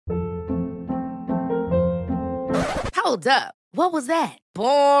Hold up. What was that?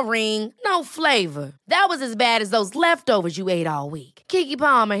 Boring. No flavor. That was as bad as those leftovers you ate all week. Keke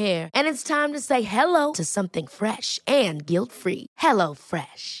Palmer here, and it's time to say hello to something fresh and guilt-free. Hello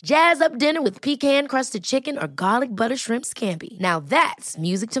Fresh. Jazz up dinner with pecan-crusted chicken or garlic butter shrimp scampi. Now that's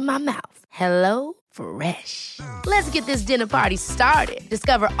music to my mouth. Hello Fresh. Let's get this dinner party started.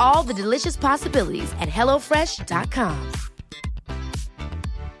 Discover all the delicious possibilities at hellofresh.com.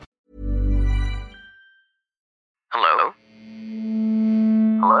 Hello?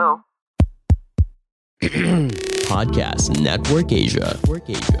 Hello? Podcast Network Asia.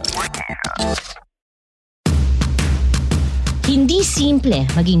 Hindi simple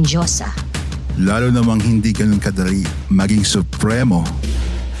maging Diyosa. Lalo namang hindi ganun kadali maging supremo.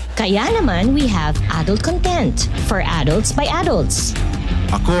 Kaya naman we have adult content for adults by adults.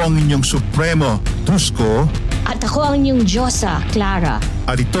 Ako ang inyong supremo, Tusko. At ako ang inyong Diyosa, Clara.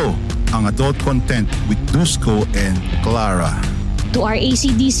 At ito ang adult content with Tusko and Clara. To our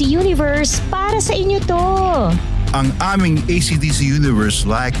AC/DC universe, para sa inyo to. Ang aming AC/DC universe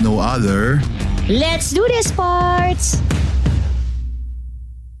like no other. Let's do this, parts!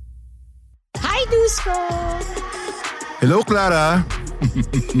 Hi, Dusko! Hello, Clara.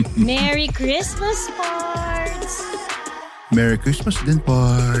 Merry Christmas, parts! Merry Christmas din,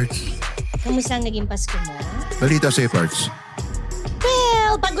 Parts. Kamusta ang naging Pasko mo? Balita sa'yo, Parts.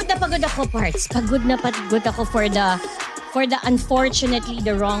 Well, pagod na pagod ako, parts. Pagod na pagod ako for the unfortunately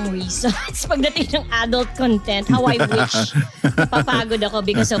the wrong reasons. Pagdating ng adult content, how I wish napapagod ako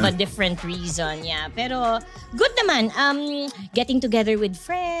because of a different reason. Yeah, pero good naman. Getting together with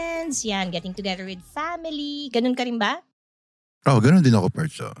friends, yan, getting together with family. Ganun ka rin ba? Oh, ganun din ako,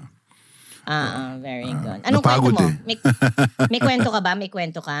 Parts. Very good. Anong kwento mo? May kwento ka ba? May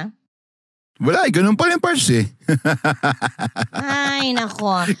kwento ka? Wala, ganun pa rin, Parts eh. Ay,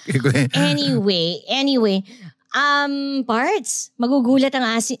 nako. Anyway, parts, magugulat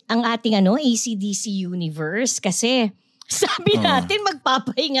ang ating AC/DC universe kasi sabi natin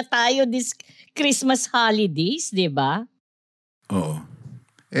magpapahinga tayo this Christmas holidays, 'di ba? Oo.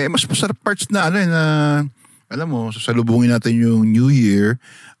 Mas masarap, Parts, na alam mo, sasalubungin natin yung New Year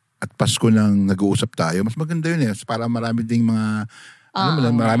at Pasko nang nag-uusap tayo. Mas maganda yun para marami ding mga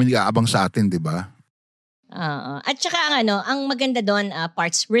maraming nag-aabang sa atin, 'di ba? At saka ang maganda doon,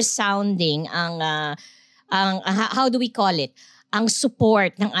 parts resounding ang how do we call it? Ang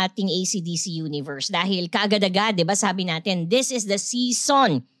support ng ating AC/DC universe dahil kaagad-agad, 'di ba? Sabi natin, this is the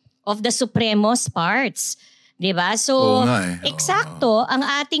season of the Supremos, parts. 'Di ba? So, eksakto ang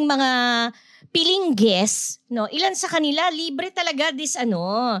ating mga piling guests, no? Ilan sa kanila libre talaga this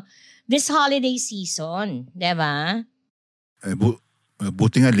holiday season, 'di ba?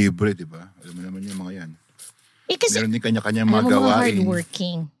 Buti nga libre, 'di ba? Alam mo naman yung mga 'yan. Kasi meron din kanya-kanyang mga gawain.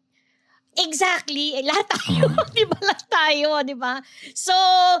 Hardworking. Exactly. Lahat tayo. Di ba? Lahat tayo. Di ba? So,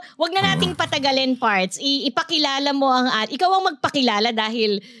 wag na nating patagalin, parts. Ipakilala mo ikaw ang magpakilala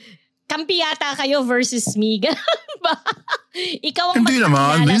dahil kampi yata kayo versus me. Ganun ba? Ikaw ang hindi magpakilala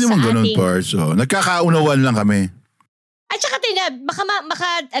naman. Hindi naman ganun, ating... parts. Nagkakaunawan lang kami. At saka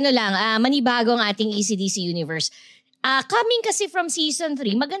manibago ang ating AC/DC universe. Coming kasi from season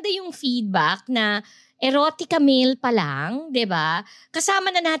 3, maganda yung feedback na erotica mail pa lang, 'di ba? Kasama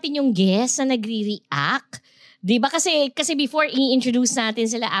na natin yung guest na nagre-react. 'Di ba? Kasi before i-introduce natin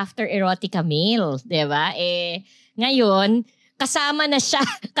sila after erotica mail, 'di ba? Ngayon, kasama na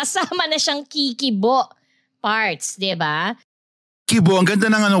siyang kikibo parts, 'di ba? Kibo, ang ganda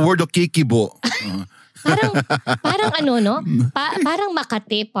ng word of kikibo. parang parang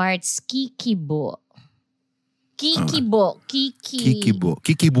Makate parts, kikibo. Kikibo.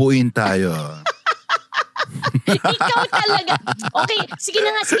 Kikibuin tayo. Ikaw talaga. Okay, sige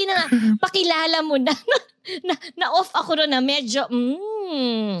na nga. Pakilala mo na. Na-off ako ron na medyo,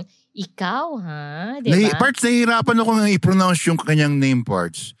 ikaw ha? Diba? Parts, nahihirapan ako nang i-pronounce yung kanyang name,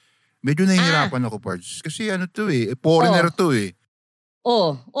 Parts. Medyo nahihirapan ako, Parts. Kasi foreigner to eh.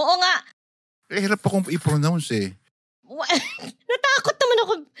 Oo nga. Hirap akong i-pronounce eh. Natakot naman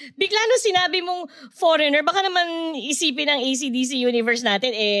ako. Bigla nung sinabi mong foreigner, baka naman isipin ng AC/DC universe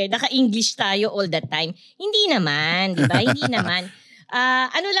natin, naka-English tayo all the time. Hindi naman, di ba? Hindi naman.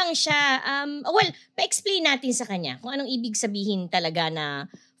 Ano lang siya, pa-explain natin sa kanya kung anong ibig sabihin talaga na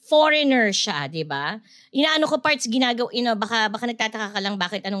foreigner siya, di ba? Inaano ko parts ginagawa, baka nagtataka ka lang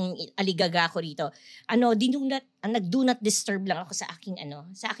bakit anong aligaga ko rito. nag-do not disturb lang ako sa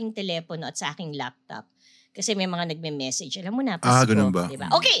aking telepono at sa aking laptop. Kasi may mga nagme-message. Alam mo na, Pasko. Ganun ba? Diba?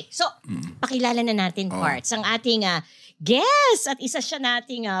 Okay, so pakilala na natin parts. Ang ating guest at isa siya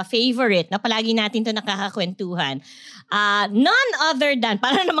nating favorite na palagi natin to nakakakwentuhan. None other than,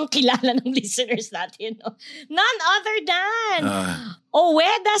 para namang kilala ng listeners natin. No? None other than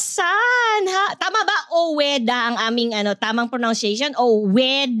Ueda-san. Tama ba? Ueda ang aming tamang pronunciation.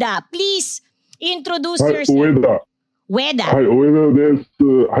 Ueda. Please, introduce yourself. Ueda. Hi, Ueda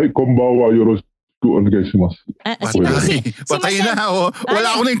desu. Hi, konbanwa. Yoroshiku onegaishimasu. Patay na. Wala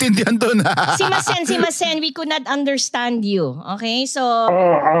akong naintindihan doon. Si Masen, we could not understand you. Okay, so...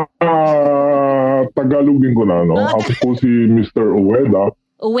 Tagalogin ko na, no? Ako po si Mr. Ueda.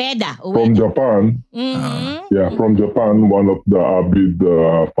 Ueda. From Japan. Mm-hmm. Yeah, from Japan. One of the avid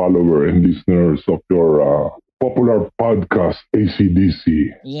follower and listeners of your popular podcast,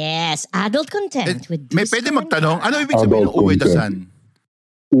 ACDC. Yes, adult content. May pwede magtanong, ano ibig sabihin ng Ueda-san?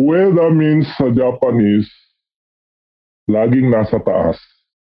 Ueda means sa Japanese, laging nasa taas.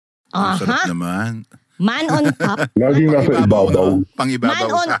 Sarap naman. Man on top. Laging nasa ibabaw. Pang-ibabaw. Man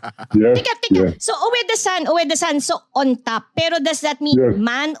on... Yes, Teka. yes. So, Ueda-san, so on top. Pero does that mean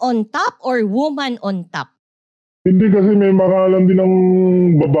man on top or woman on top? Hindi kasi may makalan din ng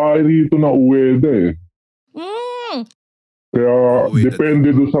babae rito na Ueda eh. Kaya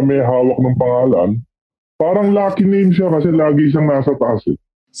depende doon sa may hawak ng pangalan. Parang lucky name siya kasi lagi siyang nasa taas eh.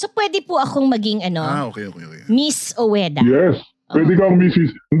 So, pwede po akong maging Okay. Miss Ueda. Yes. Pwede kang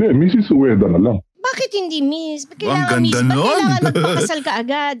Mrs. Hindi, Mrs. Ueda na lang. Bakit hindi Miss? Ang ganda nun. Kailangan magpakasal ka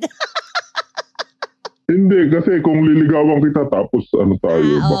agad? Hindi, kasi kung liligawan kita tapos tayo,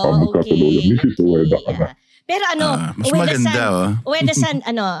 baka magkatuluyan. Mrs. Ueda ka na. Pero mas maganda, Ueda-san,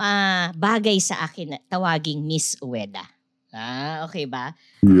 bagay sa akin na tawaging Miss Ueda. Okay ba?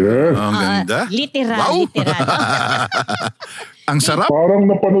 Yes. Ang ganda. Literal. Ang sarap. Parang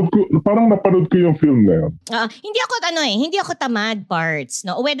napanood ko yung film na yun. Hindi ako tamad parts.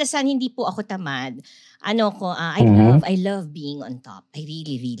 No, Ueda-san, hindi po ako tamad. I love being on top. I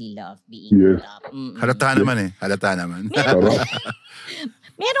really, really love being on top. Halata naman.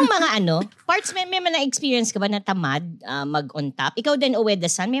 Merong mga parts, may mga na-experience ka ba na tamad mag-on top? Ikaw din,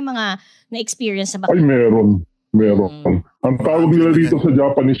 Ueda-san, may mga na-experience na ba? Ay, meron. Ang tawag nila dito sa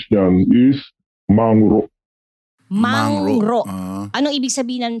Japanese niyan is manguro. Manguro. Anong ibig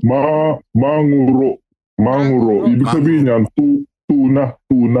sabihin ng... Manguro. Ibig sabihin niyan, tuna.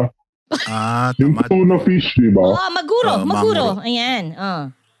 Yung tuna fish, di ba? Maguro. Ayan.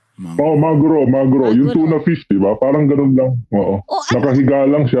 Maguro. Yung tuna fish, di ba? Parang ganun lang. Oo. Nakahiga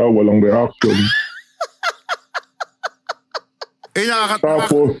lang siya, walang reaction.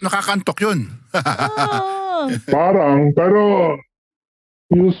 Nakakantok yun. Parang, pero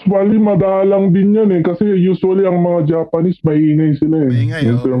usually madalang din yan eh. Kasi usually ang mga Japanese, maingay sila eh. Maingay,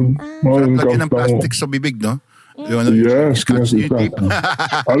 lagyan ng plastic sa bibig, no? Yes.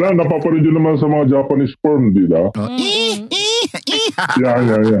 Alam, napapanood yun naman sa mga Japanese porn, di ba? Yan.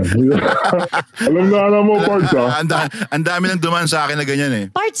 Alam mo, Parts, ha? Ang dami nang dumaan sa akin na ganyan eh.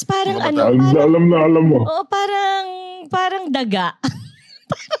 Parts, parang alam mo. Parang daga.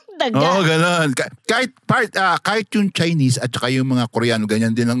 Ganun. Kahit yung Chinese at saka yung mga Koreano,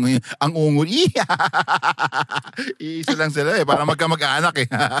 ganyan din ang ungol. Isa lang sila eh. Parang magkamag-anak eh.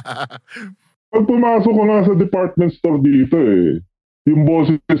 Pag pumasok ko nga sa department store dito eh, yung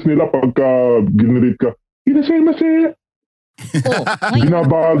boses nila pagka generate ka, Irashaimase!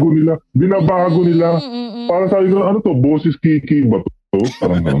 Binabago nila. Para sabi ko, ano to, boses Kiki ba to?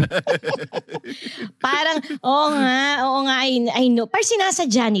 Parang, oo nga, I know. Parang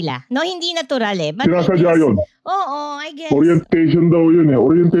sinasadya nila. No, hindi natural eh. But sinasadya yun. Oo, I guess. Orientation daw yun.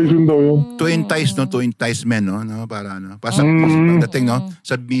 To entice men, no? Para pagdating, no?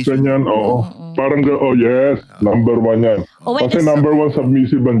 Submission. Ganyan, oo. Parang, yes, number 1 yan. Kasi number 1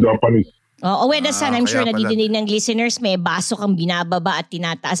 submissive ang Japanese. Ueda-san, I'm sure nadidinig ng listeners, may baso kang binababa at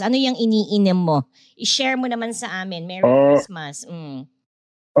tinataas. Ano yung iniinom mo? I-share mo naman sa amin. Merry Christmas.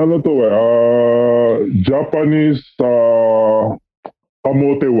 Ano to Japanese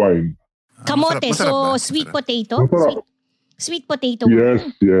kamote wine. Kamote, masarap so sweet potato? Sweet potato wine?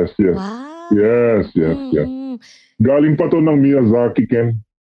 Yes. Wow. Yes. Galing pa to ng Miyazaki, Ken.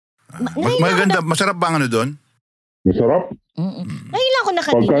 Maganda, masarap ba ang doon? Masarap. Ngayon lang ako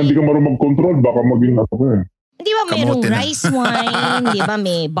nakatinig. Pagka hindi ka marunong mag-control, baka maging Di ba mayroong rice wine? Di ba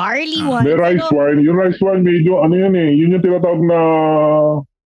may barley wine? May rice wine. Yung rice wine medyo, yan eh. Yun yung tinatawag na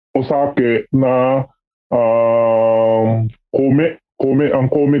osake na kome. Ang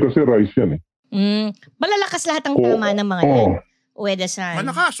kome kasi rice yan eh. Malalakas lahat ang tama ng mga yan. Ueda-san.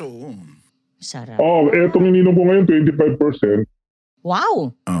 Malakas, Sarap. Etong ininom ko ngayon, 25%. Wow!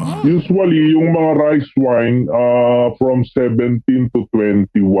 Usually, yung mga rice wine, from 17 to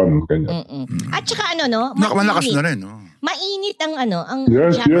 21. Kanya. At saka no? Malakas na rin, no? Mainit ang ang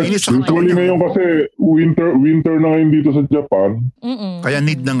Yes. Japanese wine. Usually ngayon kasi winter na ngayon dito sa Japan. Kaya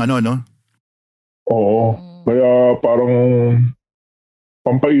need ng no? Oo. Kaya parang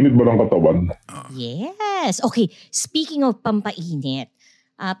pampainit ba ng katawan? Yes. Okay, speaking of pampainit,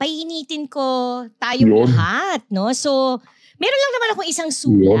 painitin ko tayong lahat, no? So, meron lang naman akong isang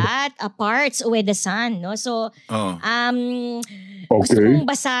sulat, Parts Ueda-san, no? So, gusto kong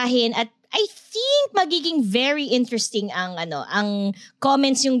basahin at I think magiging very interesting ang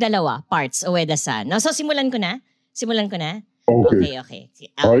comments yung dalawa, Parts Ueda-san. No? So, simulan ko na. Okay.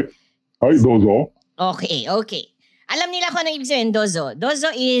 Hi, Dozo. Okay. Alam nila kung anong ibig sabihin, Dozo.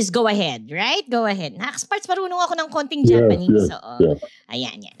 Dozo is go ahead, right? Go ahead. Parts, marunong ako ng konting Japanese. Yes.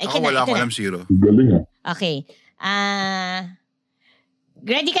 Ayan. Ako wala ko alam, zero. Galing Okay.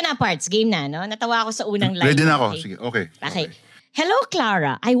 Ready ka na, Parts? Game na, no? Natawa ako sa unang line. Ready na ako. Sige, okay. Hello,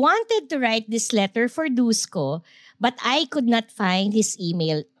 Clara. I wanted to write this letter for Dusko, but I could not find his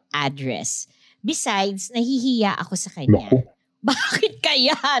email address. Besides, nahihiya ako sa kanya. Naku. Bakit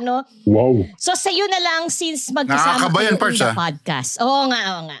kaya, no? Wow. So, sa'yo na lang since magkasama kayo in the podcast. Oo nga.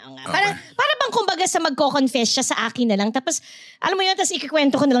 Okay. Para bang kumbaga sa magko-confess siya sa akin na lang. Tapos, alam mo yun, tapos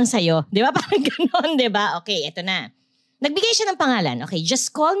ikikwento ko na lang sa'yo. Di ba? Parang ganon, di ba? Okay, eto na. Nagbigay siya ng pangalan. Okay,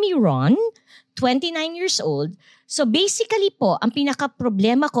 just call me Ron, 29 years old. So basically po, ang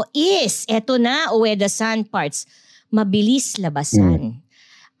pinaka-problema ko is, eto na, Ueda-san, Parts, mabilis labasan.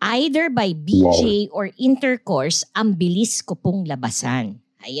 Either by BJ or intercourse, ang bilis ko pong labasan.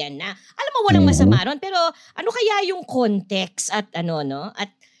 Ayan na. Alam mo, walang masama ron, pero ano kaya yung context at no? At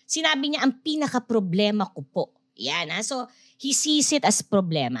sinabi niya, ang pinaka-problema ko po. Yan ha. So, he sees it as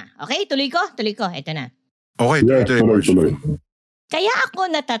problema. Okay, tuloy ko. Eto na. Okay, tuloy. Kaya ako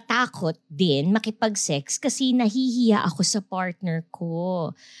natatakot din makipag-sex kasi nahihiya ako sa partner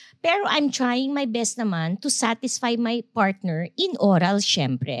ko. Pero I'm trying my best naman to satisfy my partner in oral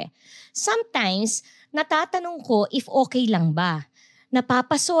syempre. Sometimes, natatanong ko if okay lang ba.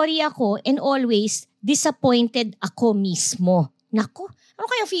 Napapasorry ako and always disappointed ako mismo. Naku, ano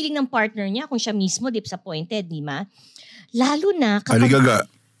kayang feeling ng partner niya kung siya mismo disappointed, di ba? Lalo na kapag... Aligaga.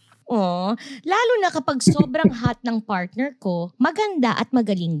 Lalo na kapag sobrang hot ng partner ko, maganda at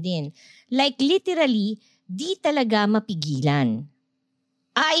magaling din. Like literally, di talaga mapigilan.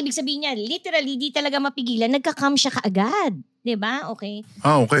 Ibig sabihin niya, literally, di talaga mapigilan. Nagka-come siya kaagad. Diba? Okay.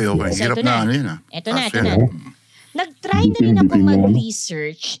 Okay. So, Hirap na yun. Ito na. Nag-try na rin ako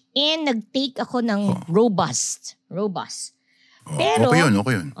mag-research and nag-take ako ng robust. Pero, okay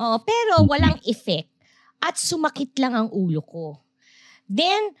yun. Pero walang effect at sumakit lang ang ulo ko.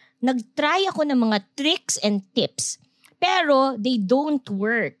 Then, nag-try ako ng mga tricks and tips. Pero, they don't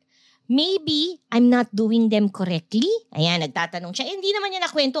work. Maybe, I'm not doing them correctly. Ayan, nagtatanong siya. Hindi naman niya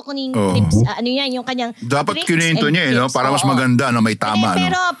nakwento kung yung tips. Yung kanyang dapat tricks kininto niya, no? Para mas maganda, no? May tama,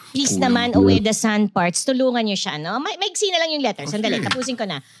 Pero, please naman, Ueda-san, Parts, tulungan niyo siya, no? Maigsi na lang yung letter. Sandali, tapusin ko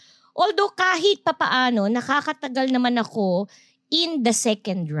na. Although, kahit papaano, nakakatagal naman ako in the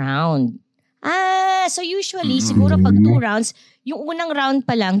second round. So usually, siguro pag 2 rounds, yung unang round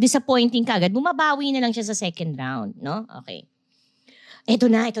pa lang, disappointing kagad, bumabawi na lang siya sa second round, no? Okay. Ito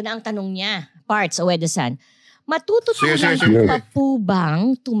na ang tanong niya. Parts, Ueda-san. Matututunan pa po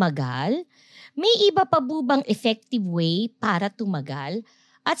bang tumagal? May iba pa po bang effective way para tumagal?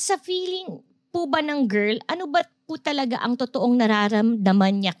 At sa feeling po ba ng girl, ano ba po talaga ang totoong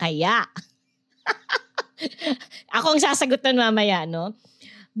nararamdaman niya kaya? Ako ang sasagutan mamaya, no?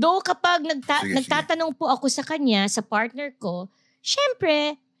 Though kapag nagtatanong po ako sa kanya, sa partner ko,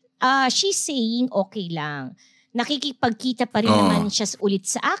 syempre, she's saying okay lang. Nakikipagkita pa rin naman siya ulit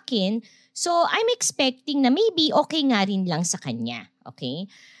sa akin. So, I'm expecting na maybe okay nga rin lang sa kanya.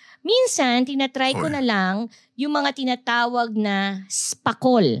 Okay? Minsan, tinatry ko na lang yung mga tinatawag na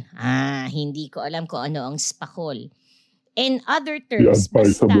spakol. Hindi ko alam kung ano ang spakol. In other terms,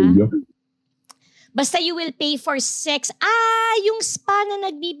 basta you will pay for sex. Yung spa na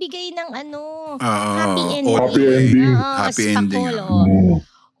nagbibigay ng happy ending. Happy ending.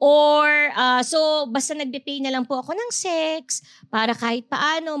 Or, so basta nagbe-pay na lang po ako ng sex para kahit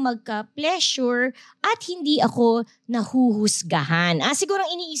paano magka-pleasure at hindi ako nahuhusgahan. Siguro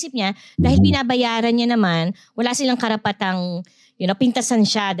ang iniisip niya, dahil binabayaran niya naman, wala silang karapatang, pintasan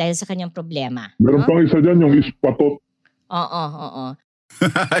siya dahil sa kanyang problema. Meron pang isa dyan, yung ispatot. Oo.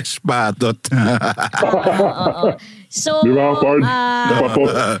 Spatot. So,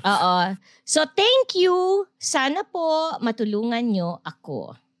 So, thank you. Sana po matulungan nyo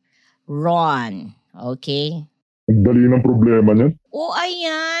ako. Ron. Okay? Ang dali ng problema niyan. Oh,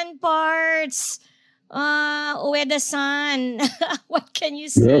 ayan, parts. Ueda-san, what can you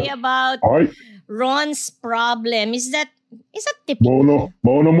say about Ay, Ron's problem? Is that typical?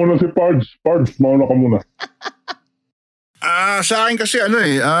 mauna muna si Pards. Pards, mauna ka muna. Sa akin kasi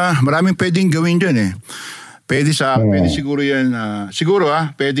maraming pwedeng gawin dyan eh. Pwede siguro yan,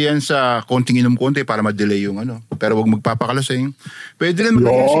 pwede yan sa konting inom konti para ma-delay yung pero wag magpapakalasing. Pwede rin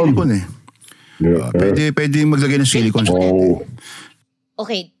maglagay ng silicone eh. Yeah. Pwede maglagay ng silicone sa dito.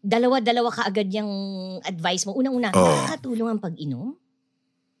 Okay, dalawa ka agad yung advice mo. Unang-una, nakakatulong ang pag-inom?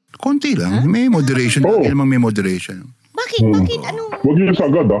 Konti lang. May moderation. Lagi namang may moderation. Bakit? Anong... Huwag yun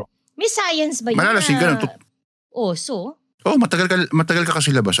sagad, May science ba yun? Malalasing ka na. So? Matagal ka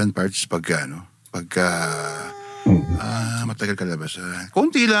kasi labasan, Parts, matagal ka labasan.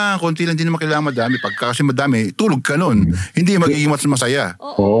 Konti lang, hindi naman kailangan madami. Pagka kasi madami, tulog ka nun. Hindi magiging mas masaya.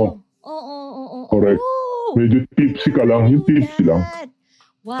 Oo. Correct. Medyo tipsy ka lang, yung tipsy lang.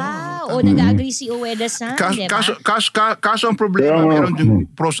 Wow, nag-agree si Ueda-san, diba? Kaso ang problema, meron din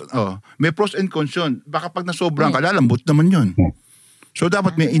may pros and cons yun. Baka pag nasobrang ka, lalambot naman yun. So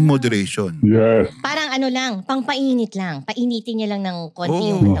dapat may in moderation. Yes. Parang lang, pangpainit lang. Painitin niya lang ng konti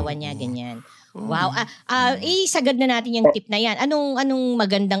yung katawan niya, ganyan. Wow. Sagad na natin yung tip na yan. Anong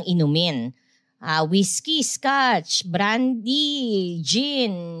magandang inumin? Whiskey, scotch, brandy,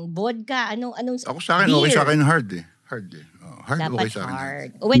 gin, vodka, anong Ako sa akin, beer. okay sa akin hard eh. Hard Dapat okay sa akin.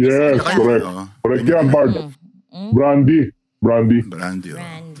 hard. Yes, correct. Correct yan, Bard. Brandy. Brandy.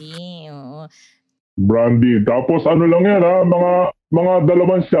 Oo. Brandy. Tapos lang yan mga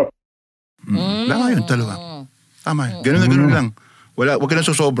 2 shot. Tama yun, 2. Tama yun. Ganun lang. Wag ka na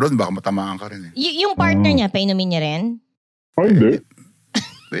susobron, baka matamaan ka rin eh. Yung partner niya, painumin niya rin? Ay, hindi.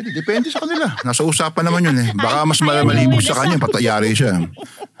 Pwede, depende sa kanila. Nasa usapan naman yun eh. Baka mas malibog sa kanya, patayari siya.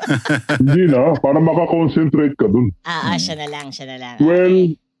 Hindi na, para makakonsentrate ka dun. Siya na lang.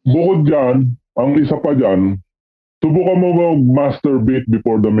 Well, bukod dyan, ang isa pa dyan, subukan mo mag-masturbate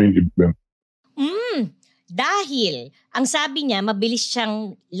before the main event. Dahil, ang sabi niya, mabilis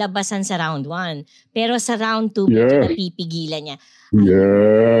siyang labasan sa round 1. Pero sa round 2, medyo napipigilan niya.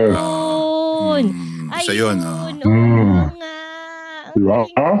 Yes. Isa yun. Diba?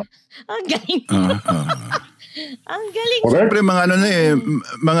 Ang galing. Ang galing. Siyempre, mga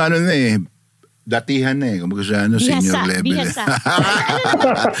datihan na eh. Kumbaga sa senior level. Bihasa.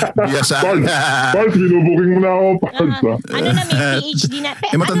 Parts, binubuking mo na ako, Parts. May PhD na.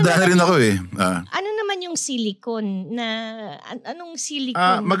 Matanda na rin ako eh. Ano naman yung silicone na, anong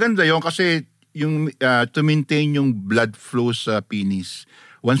silicone? Maganda yun kasi yung to maintain yung blood flow sa penis.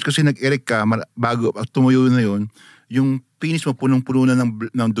 Once kasi nag-erect ka, bago tumuyo na yun, yung penis mo punong-puno na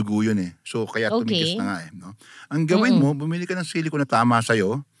ng dugo yun eh. So kaya tumikis na nga eh. No? Ang gawin mo, bumili ka ng silicone na tama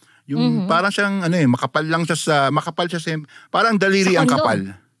sa'yo. Yung parang siyang makapal siya parang daliri ang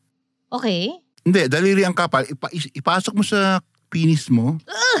kapal. Okay. Hindi, daliri ang kapal. Ipasok mo sa penis mo.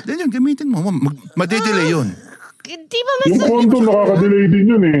 Then yun, gamitin mo. Madedelay yun. Hindi ba yung condom nakaka-delay din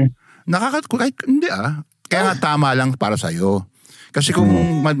yun eh. Hindi Kaya nga tama lang para sa'yo. Kasi kung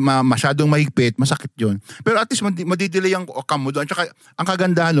masyadong mahigpit, masakit yun. Pero at least madidelay ang okam mo doon. Tsaka ang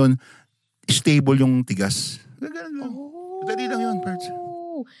kagandahan nun, stable yung tigas. Ganun lang. Dali lang yun, Parts.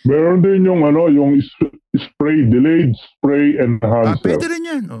 Meron din yung spray, delayed spray enhancer. Pwede rin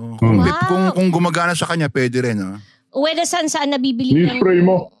yan. Kung gumagana sa kanya, pwede rin. Ueda-san, saan nabibili Ni-spray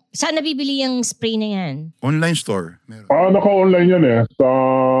mo. Saan nabibili yung spray na yan? Online store. Meron. Naka-online yan eh.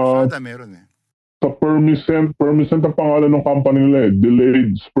 Meron eh. Sa Permiscent ang pangalan ng company nila eh.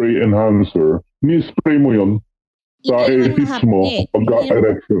 Delayed spray enhancer. Ni-spray mo yun. Sa edits mo,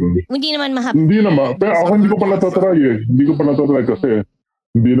 pagka-erection. Hindi naman mahapde. Hindi naman. Pero ako hindi ko pa natatry eh. Hindi ko pa natatry kasi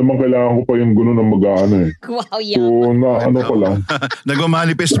hindi naman kailangan ko pa yung gano'n na mag-ano eh. Wow, So, pa lang.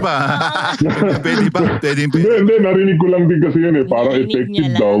 Nagmamanifest pa. Pwede pa. Hindi, narinig ko lang din kasi yun eh. Parang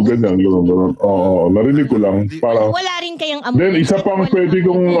effective daw, ganyan. Oo, narinig ko lang. Parang, wala rin kayang amoy. then, isa pang pwede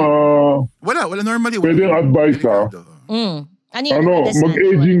kong, Wala normally. pwede yung advice ha.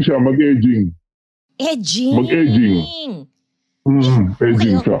 Mag-aging siya, mag-aging. Mag-aging.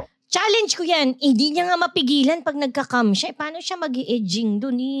 Aging siya. Challenge ko yan. Hindi niya nga mapigilan pag nagka-cam siya. Paano siya mag-i-edging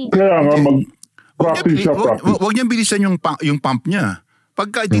dun eh? Kaya nga, mag-practice siya, practice. Huwag niyang bilisan yung pump niya.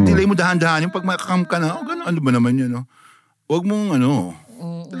 Pagka i-delay mo dahan-dahan, yung pag makakam ka na, ano ba naman yun, no? Huwag mong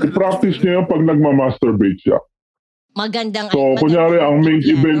I-practice niya pag nagma-masturbate siya. Magandang. So, kunyari, ang main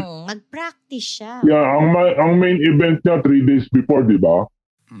event. Mag-practice siya. Yeah, ang main event niya 3 days before, di ba?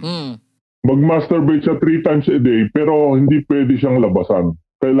 Mag-masturbate siya 3 times a day, pero hindi pwede siyang labasan.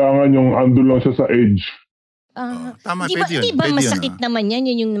 Kailangan yung andun lang siya sa edge Tama, Di ba, pwede yun. di ba Pwede masakit yun, naman yan?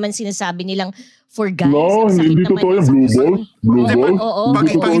 Yun yung naman sinasabi nilang for guys. No, ang sakit hindi naman totoo yan yung sa blue puso. balls. Blue Hindi, balls. oo. Pag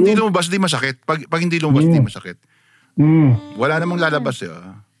totoo hindi yun. lumabas, di masakit. Pag hindi lumabas, di masakit. Wala namang lalabas eh.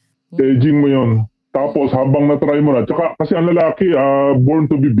 Aging mo yun. Tapos habang na-try mo na, tsaka kasi ang lalaki,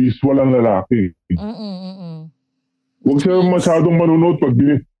 born to be visual ang lalaki. Huwag siya masyadong manunod pag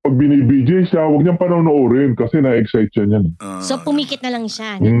binibidyo siya, huwag niyang panonoorin kasi na-excite siya niyan. So pumikit na lang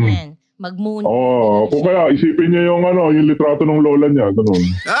siya. Ganyan. Mag-moon. Kung kaya isipin niya yung yung litrato ng lola niya, ganun.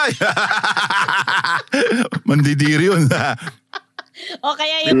 Ay! Mandidiri yun. O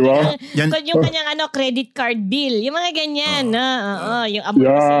kaya yung, Diba? yung kanyang credit card bill. Yung mga ganyan. Yung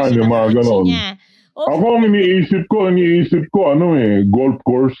Yan, yung mga ganon. niya. Ako ang iniisip ko golf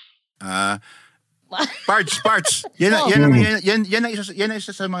course. Parts. Yan ang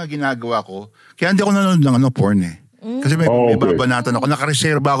isa sa mga ginagawa ko. Kaya hindi ako nanonood ng porn eh. Kasi may babanatan ako.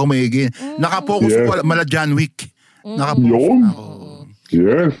 Nakareserba ako maigin. Nakapokus ako mala John Wick. Nakapokus Yun. ako.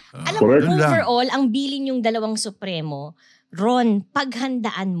 Yes. Alam mo, Correct. overall, ang bilin yung dalawang supremo, Ron,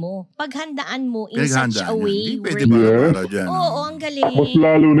 paghandaan mo in such a way where Pwede ba para dyan? Oo, ang galing. Mas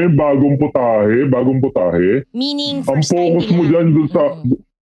lalo na yung bagong putahe. Meaning, Ang first time focus mo dyan dun sa...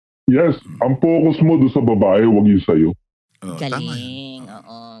 Yes, ang focus mo dun sa babae, huwag yung sa'yo. Galing.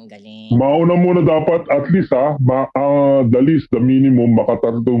 Oo, ang galing. Mauna muna dapat, at least the least, the minimum,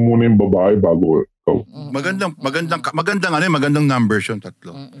 makatarto muna yung babae bago ikaw. Magandang numbers yun,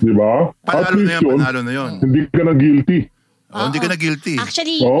 3. Di ba? At least yun, Panalo na yun. hindi ka na guilty. Hindi ka na guilty.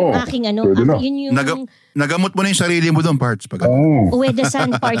 Actually, yung aking pwede na. yun yung... Nagamot mo na yung sarili mo doon, Parts.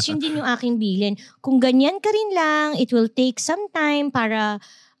 Uwedasan parts, yun din yung aking bilin. Kung ganyan ka rin lang, it will take some time para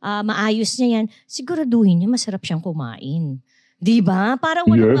maayos niya yan. Siguraduhin niya masarap siyang kumain. Diba? Para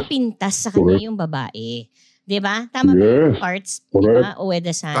walang mapintas sa kanya yung babae. Diba? Tama ba yung parts? Diba?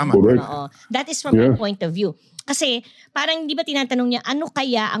 Uwedasan. Tama. Oo. That is from my point of view. Kasi parang di ba tinatanong niya, ano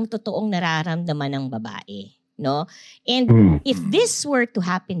kaya ang totoong nararamdaman ng babae? No? And if this were to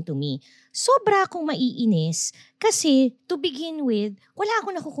happen to me, sobra akong maiinis kasi to begin with, wala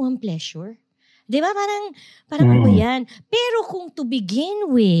akong nakukuhang pleasure. Diba? Parang ano ba yan? Pero kung to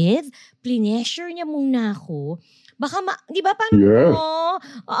begin with, pleasure niya muna ako, baka di ba parang,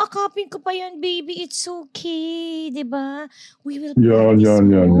 aakapin ko pa yan, baby, it's okay, di ba? We will practice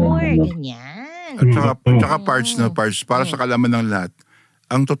more, ganyan. At saka parts, para sa kalaman ng lahat,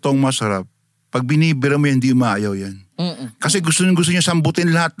 ang totoong masarap, pag binibira mo yan, hindi maayaw yan. Kasi gusto niya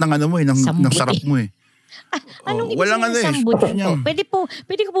sambutin lahat ng ng sarap mo eh. Anong ibig walang sabihin sambutin ko?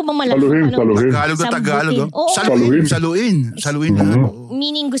 Pwede ko po bang malaman? Tagalog. Saluin lahat.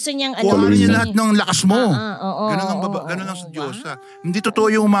 Meaning gusto niyang kuhanin niya lahat ng lakas mo. Ganun ang sa Diyos. Hindi totoo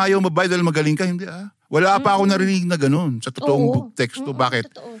yung umayaw mabayad dahil magaling ka. Hindi Wala pa ako narinig na ganun sa totoong teksto.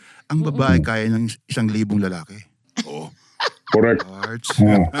 Bakit? Ang babae kaya ng 1,000 lalaki. Correct.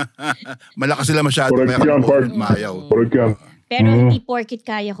 Malakas sila masyado. Correct yan, Parts. Correct yan. Pero hindi porkit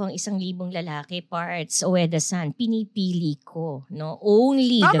kaya ko ang 1,000 lalaki, Parts, Ueda-san, pinipili ko, no?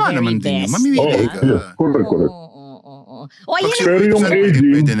 Only the very best. Mamimili ka. Correct. Pero yung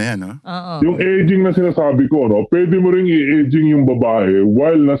aging, pwede na yan, no? Yung aging na sinasabi ko, no? Pwede mo rin i-aging yung babae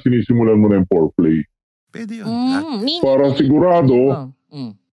while na sinisimulan mo na yung foreplay. Pwede yun. Para sigurado,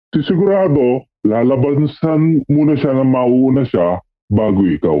 lalabasan muna siya na mauuna siya bago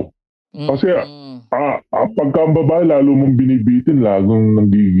ikaw. Kasi pagka ang babae, lalo mong binibitin, lagong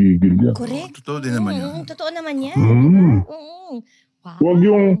nanggigigil yan. Correct. Totoo din naman yun. Totoo naman yan. Wow. Huwag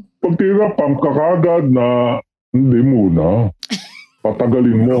yung pagtira, pump ka kagad na hindi muna.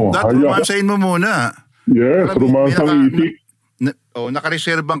 Patagalin mo. Romansahin mo muna. Yes, romansang itik.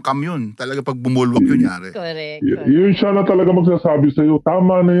 Nakareserbang kamyon. Talaga pag bumulwak yun, yari. Correct. Yun siya na talaga magsasabi sa'yo,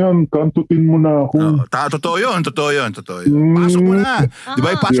 tama na yan, kantutin mo na ako. Totoo yun. Pasok mo na. Di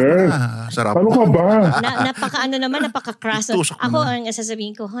ba, ipasok mo na. Sarap. Ano ka ba? Napaka-crass. Ako ang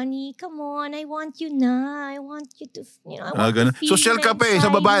sasabihin ko, honey, come on, I want you na. I want you to, I want to feel social ka pa inside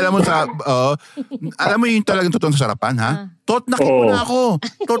sa babae, alam mo alam mo yung talagang totoong sarapan, ha? Totnakin mo na ako.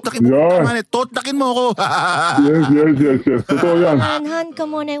 Totnakin mo ako. Yes. Totoo yan. Han,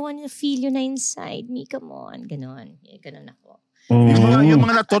 come on, I want to feel you na inside me. Come on. Ganon ako. Yung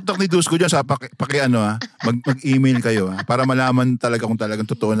mga natotnak ni Dusko dyan sa mag-email kayo para malaman talaga kung talagang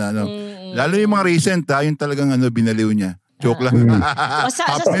totoo na Lalo yung mga recent yung talagang binaliw niya. Joke lang.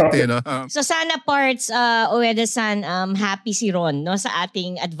 So sana Parts, Ueda-san, happy si Ron, no, sa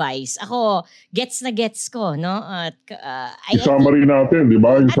ating advice. Ako, gets ko, no? Isama rin natin, di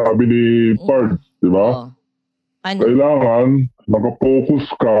ba? Yung sabi ni Parts, di ba? Kailangan nakapokus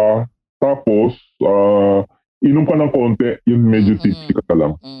ka, tapos inom ka ng konti, yung medyo tipsy ka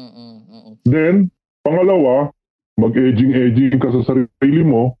lang. Then, Pangalawa, mag-edging ka sa sarili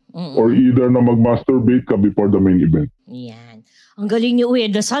mo or either na mag-masturbate ka before the main event. Yan. Ang galing ni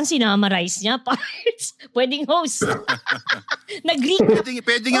Ueda-san, sinamarize niya, parts. Pwedeng host. Nag-recap.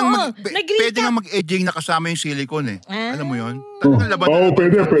 Pwede nga mag-edging na kasama yung silicone eh. Alam mo yun?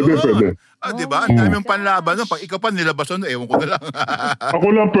 Pwede. Diba? Ang dami yung panlaban. No? Pag ikaw pa nilabasan, ewan ko na lang. Ako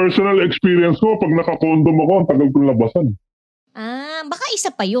lang, personal experience ko, pag naka-condom ako, ang tagal kong labasan. Baka isa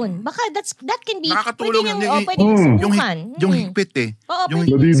pa yun. Baka that can be, nakakatulong pwede niyang subukan. Yung higpit eh. Oo,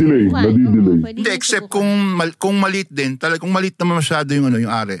 nadidelay. Hindi, except kung malit din, kung malit naman masyado yung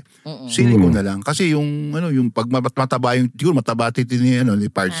are. Silicone na lang. Kasi yung pag mataba yung, siguro mataba titin ni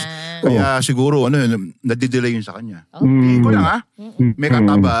parts. Kaya siguro, nadidelay yun sa kanya. Tingin ko lang may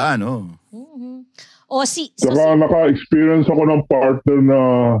katabaan, Saka naka-experience ako ng partner na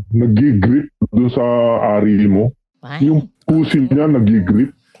nag-grip dun sa ari mo. Yung pusin niya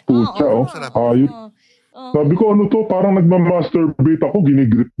nag-grip. Pucha, ayot. Sabi ko, ano to? Parang nagmamasturbate ako,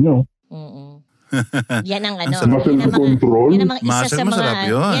 ginigrip niya. Yan ang muscle control. Yan ang isa sa masarap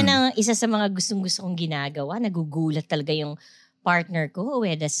yun. Yan ang isa sa mga gustong-gusto kong ginagawa. Nagugulat talaga yung partner ko,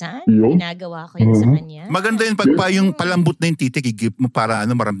 Ueda-san. Ginagawa ko yun sa kanya. Maganda yun pag yung palambot na yung titik, i-grip mo para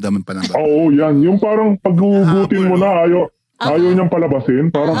maramdaman pa lang. Oo, yan. Yung parang pag-uugutin mo na, ayaw niyang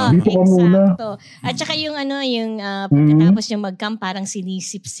palabasin. Parang dito ka muna. At saka yung pagkatapos yung mag-cam, parang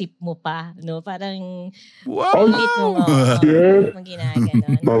sinisip-sip mo pa. No? Parang ulit mo. Yes.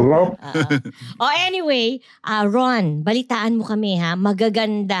 Ginaganon. Anyway, Ron, balitaan mo kami ha.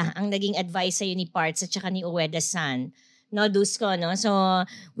 Magaganda ang naging advice sa'yo ni Parts at saka ni Ueda-san. No, Dusko, no? So,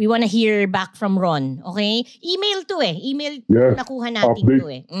 we wanna hear back from Ron. Okay? Email to eh. Email nakuha natin update.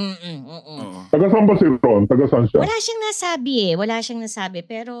 To eh. Taga-saan ba si Ron? Taga-saan siya? Wala siyang nasabi.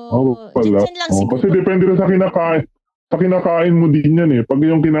 Pero, dyan lang siguro. Kasi depende rin sa kinakain. Sa kinakain mo din yan eh. Pag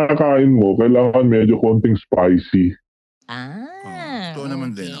yung kinakain mo, kailangan medyo konting spicy. Ito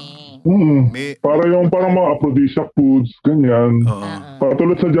naman din. Para yung parang mga aphrodisiac foods, ganyan.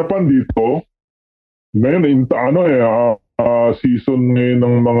 Patulad sa Japan dito, ngayon, season ngayon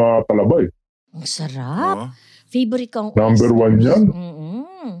ng mga talabay. Ang sarap. Favorite kong Number 1 yan.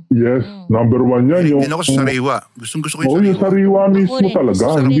 Yes, number 1 yan. Yung ako sa sariwa. Gustong-gusto ko yung sariwa. Yung sariwa mismo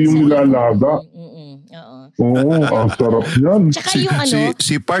talaga. Hindi yung nilalaga. Oo, ang sarap yan. Tsaka yung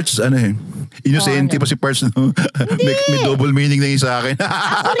si Parts, inosente pa si Parts, no? may double meaning na yung sa akin.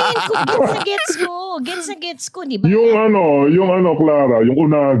 Ako rin, gets na gets ko, di ba? Yung Clara, yung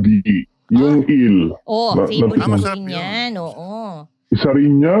unagi. Yung il. Favorite ko rin yan. Oo. Isa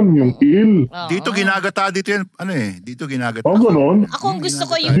rin yan, yung il. Dito ginagata, dito yan, dito ginagata. Ganon? Ako ang gusto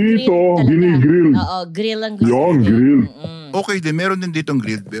ko yung dito, gini-grill. Grill ang gusto ko. Grill. Okay din, meron din ditong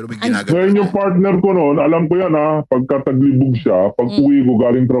grill, pero may ginagata. Ngayon yung partner ko noon, alam ko yan pagka taglibog siya, pag uwi ko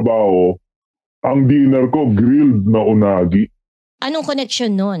galing trabaho, ang dinner ko, grilled na unagi. Anong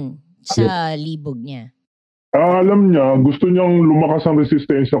connection nun sa libog niya? Alam niya, gusto niyang lumakas ang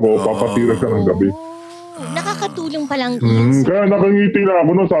resistensya ko, papatira ka ng gabi. Nakakatulong palang kaya nakangiti na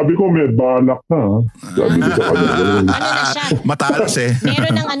ako no, sabi ko may balak na. Sabi ko sa kanya. Na siya? Matalas eh.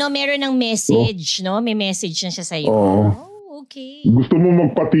 Meron ng message, no? May message na siya sa iyo. Okay. Gusto mo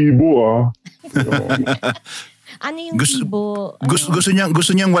magpatibo Ano yung tibo?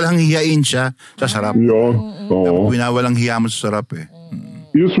 Gusto niyang walang hiyain siya sa sarap. Yun. Winawalang hiya mo sa sarap eh.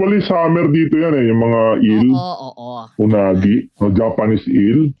 Usually summer dito yan yung mga eel. Unagi, Japanese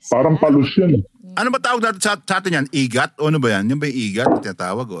eel. Parang palos yan. Ano ba tawag natin sa atin yan? Igat? O ano ba yan? Yung ba yung igat?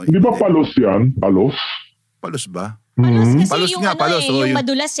 Tinatawag? Hindi ba palos yan? Palos? Palos ba? Palos kasi palos yung nga, palos, yung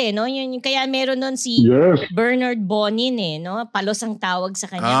madulas no? Yung, kaya meron nun si Bernard Bonin no? Palos ang tawag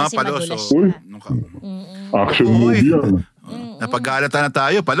sa kanya kasi palos, madulas siya. Action movie yan. Napaggalata na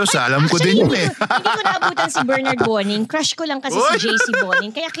tayo. Palos, alam ko din yun eh. Hindi ko naabutan si Bernard Bonin. Crush ko lang kasi si JC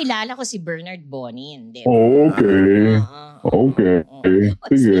Bonin. Kaya kilala ko si Bernard Bonin. Okay. Sige.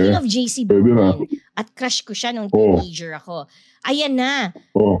 Speaking of JC Bonin, at crush ko siya nung teenager ako. Ayan na.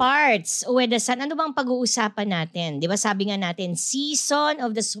 Parts. Ueda-san, ano bang pag-uusapan natin? Di ba sabi nga natin, Season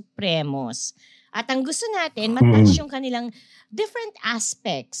of the Supremos. At ang gusto natin, matouch yung kanilang different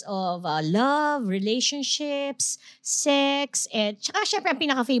aspects of love, relationships, sex, and tsaka syempre ang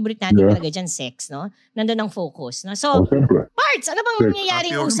pinaka-favorite natin talaga dyan, sex, no? Nandun ang focus, no? So, Parts, ano bang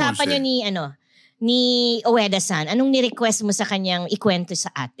mangyayaring usapan nyo ni Ueda-san? Anong ni-request mo sa kanyang ikwento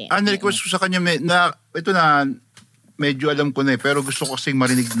sa atin? Ni-request ko sa kanya, medyo alam ko na eh, pero gusto ko kasing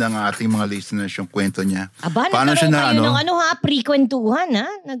marinig ng ating mga listeners yung kwento niya. Paano siya na pre-kwentuhan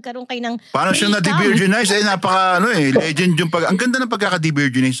Nagkaroon kayo ng paano siya na-devirginize? Napaka legend yung ang ganda ng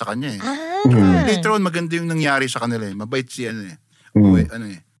pagkaka-devirginize sa kanya eh. Later on, maganda yung nangyari sa kanila eh. Mabait si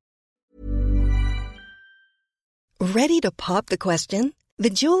Ready to pop the question?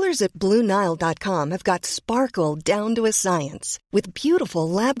 The jewelers at BlueNile.com have got sparkle down to a science with beautiful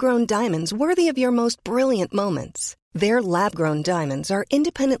lab-grown diamonds worthy of your most brilliant moments. Their lab-grown diamonds are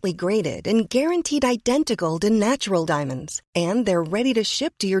independently graded and guaranteed identical to natural diamonds, and they're ready to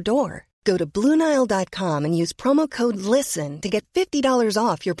ship to your door. Go to BlueNile.com and use promo code LISTEN to get $50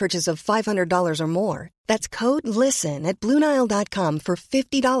 off your purchase of $500 or more. That's code LISTEN at BlueNile.com for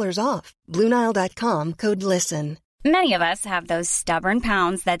 $50 off. BlueNile.com, code LISTEN. Many of us have those stubborn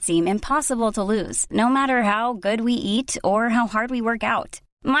pounds that seem impossible to lose, no matter how good we eat or how hard we work out.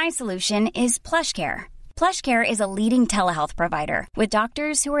 My solution is PlushCare. PlushCare is a leading telehealth provider with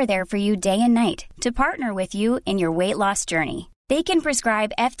doctors who are there for you day and night to partner with you in your weight loss journey. They can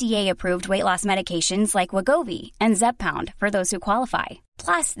prescribe FDA-approved weight loss medications like Wegovy and Zepbound for those who qualify.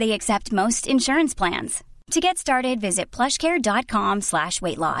 Plus, they accept most insurance plans. To get started, visit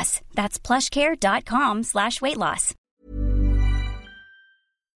plushcare.com/weightloss. That's plushcare.com/weightloss.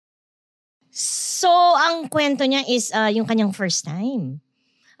 So, ang kwento niya is yung kanyang first time.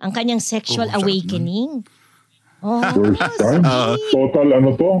 Ang kanyang sexual awakening. First time? Total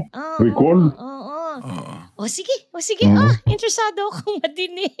recall? Sige. Interesado akong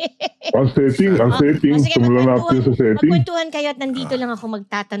madinig. Ang setting. Simulan natin sa setting. Magkwentuhan kayo at nandito lang ako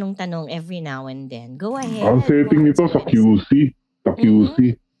magtatanong-tanong every now and then. Go ahead. Ang setting nito sa QC.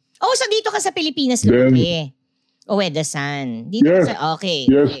 So dito ka sa Pilipinas lumaki. San. Dito yes. Okay.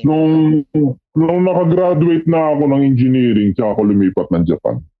 Yes, okay. Nung nakagraduate na ako ng engineering, tsaka ako lumipat ng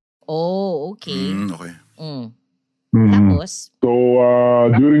Japan. Oh, okay. Okay. Tapos? So,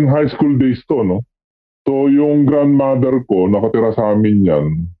 during high school days to, no? So, yung grandmother ko, nakatira sa amin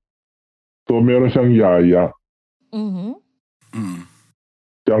yan. So, meron siyang yaya.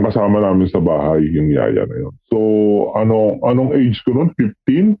 Siya ang kasama namin sa bahay, yung yaya na yun. So, anong age ko nun?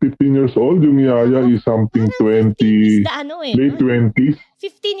 15 years old. Yung yaya is something 20, late 20s.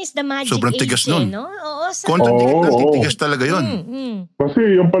 15 is the magic sobrang age, tigas nun. No? Tigas talaga yun. Kasi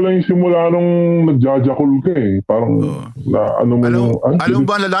yan pala yung simula nung nagjajakol ka eh. Parang, alam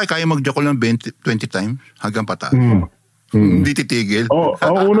ba ang lalaki kaya magjakol ng 20 times hanggang pataas? Hindi titigil.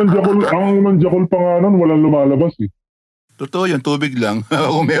 Ang unang jakol pa nga nun, walang lumalabas eh. Totoo yun, tubig lang.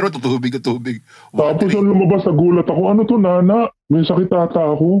 Kung meron, tubig. Tapos yung lumabas, nagulat ako, ano to, nana? May sakit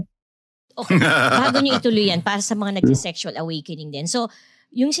ata ako. Okay, bago nyo ituloy yan, para sa mga nag-sexual awakening din. So,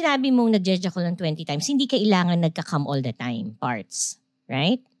 yung sinabi mong nagjajakol ng 20 times, hindi kailangan nagka-come all the time, parts.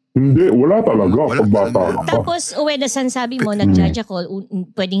 Right? Hindi, wala talaga. Pagbata ka. Tapos, Ueda-san, sabi mo, nagjajakol,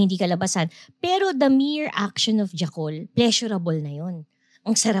 pwedeng hindi kalabasan. Pero the mere action of jakol, pleasurable na yon.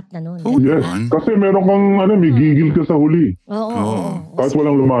 Ang sarap na nun. Oh, yes. Kasi meron kang, may gigil ka sa huli. Oo. Kahit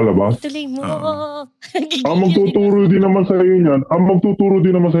walang lumalabas. Tuloy mo. Ang magtuturo din naman sa iyo yan,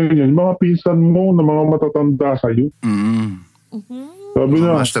 mga pinsan mo na mga matatanda sa iyo. Sabi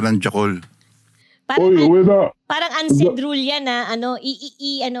niya, master ng jakol. Parang unsaid rule yan na,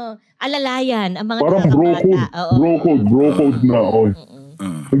 alalayan ang mga parang bro code na.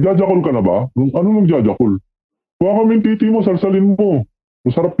 Nagjajakol ka na ba? Ano nagjajakol? Huwag kami titi mo, salsalin mo.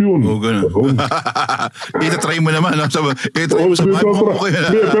 Masarap yun. Ganun. Ita-try mo naman. Ita-try mo sa bahay mo.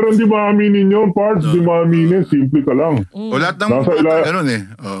 Pero hindi maaminin yun, parts. Hindi maaminin. Simple ka lang. O lahat ng ganun eh.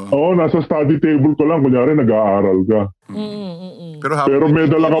 Nasa study table ko lang. Kunyari, nag-aaral ka. Pero may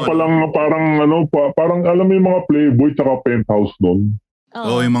dala ka palang parang alam mo yung mga Playboy tsaka Penthouse doon.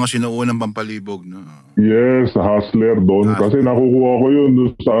 Yung mga sinuunang pampalibog. No? Yes, hustler doon. Kasi nakukuha ko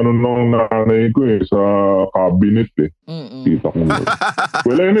yun sa ng nanay ko sa cabinet eh. Kita ko.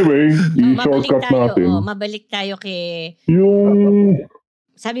 Well, anyway, i-shortcut natin. Mabalik tayo kay...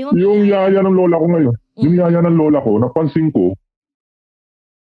 Sabi mo? Yung yaya ng lola ko ngayon. Yung yaya ng lola ko, napansin ko,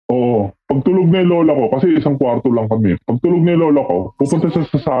 pagtulog na yung lola ko, kasi isang kwarto lang kami. Pagtulog na yung lola ko, pupunta siya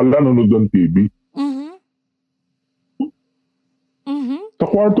sa sala, nanonood ng TV. Sa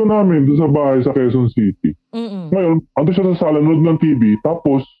kwarto namin, doon sa bahay sa Quezon City. Ngayon, ando siya sa sala, nanonood ng TV.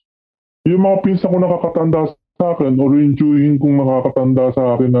 Tapos, yung mga pinsan ko nakakatanda sa akin, o yung tiyuhin kong nakakatanda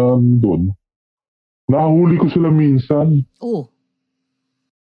sa akin na doon, nahuli ko sila minsan.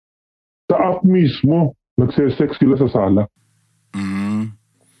 Sa app mismo, nagsesex sila sa sala.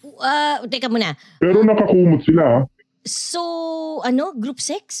 Teka muna. Pero nakakumot sila. So, group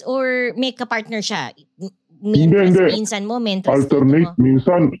sex? Or may ka-partner siya? Hindi. Minsan mo, mentras alternate. Mo.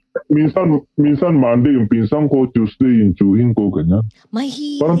 Minsan Monday yung pinsan ko, Tuesday yung tiyuhin ko, ganyan.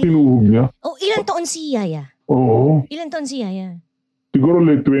 Parang tinuhog niya. Ilan taon si Yaya? Oo. Ilan taon si Yaya? Siguro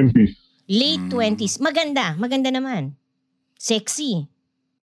late 20s. Late 20s. Maganda naman. Sexy.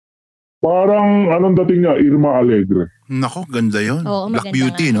 Parang anong dating niya? Irma Alegre. Nako, ganda yun. Oo, Black maganda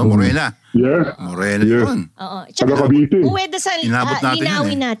Beauty, nga. no? Morena. Yes. Morena Yes. yun. Oo. Taga Cavite. Uweda-san, Inabot natin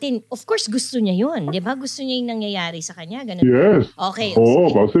linawin yun natin. Of course, gusto niya yun. Di ba? Gusto niya yung nangyayari sa kanya. Ganun. Yes. Okay. Oo,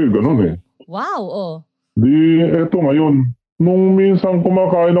 sige. kasi ganun eh. Wow, oh. Di, eto ngayon. Nung minsan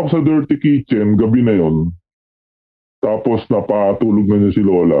kumakain ako sa Dirty Kitchen, gabi na yon. Tapos napatulog na niya si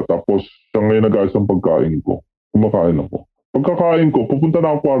Lola. Tapos siya ngayon nag-ayos ng pagkain ko. Kumakain ako. Pagkakain ko, pupunta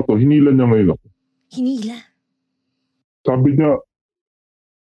na ako kwarto, hinila niya ngayon ako. Hinila? Sabi niya,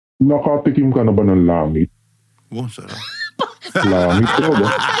 nakatikim ka na ba ng langit? Oh, sarap. Langit ko ba?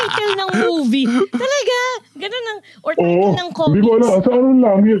 Title ng movie. Talaga? Ganun ang, or title Oo. ng Hindi ko alam. comics. Sa anong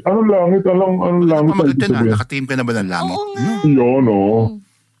langit? Anong langit? Anong langit? Maganda na, sabihin? nakateam ka na ba ng langit? Oo nga. Yun, oo.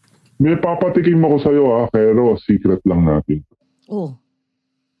 May papatikim ako sa'yo pero secret lang natin. Oh.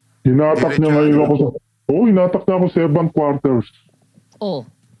 Hinatak niya ngayon ako sa... hinatak niya ako 7 quarters. Oh.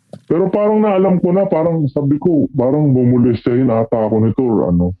 Pero parang naalam ko na, parang sabi ko, parang bumulestahin ata ako nito or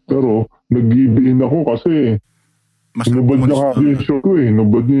ano. Pero nag-gibiin ako kasi Mas nubad niya yung short ko eh.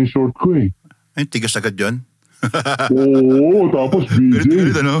 Nubad niya yung short ko eh. Ay, tigas agad yun. Oo, tapos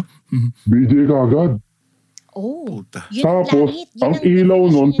Galit, BJ. ano? BJ kagad. Oh. Puta. Yun ang Tapos, langit. Yun ang ang ilaw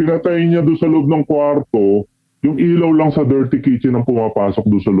definition nun, niya. pinatay niya doon sa loob ng kwarto. Yung ilaw lang sa dirty kitchen ang pumapasok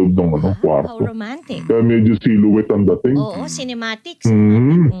doon sa loob ng How kwarto. romantic. Kaya medyo silhouette ang dating. Oo, cinematics.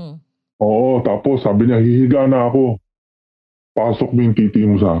 Mm. Oo, tapos sabi niya, hihiga na ako. Pasok mo yung titi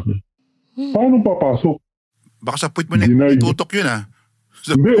mo sa akin. Paano papasok? Baka sa puwit mo na Denied. itutok yun, ah.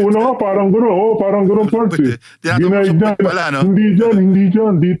 Hindi, una nga, parang gano'n. Oo, parang gano'n parts eh. Tinatakot sa Ginaid niya. puwit pala, no? Hindi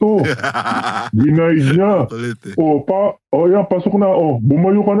dyan, dito. Ginaid niya. Kulit eh. Yan, pasok na.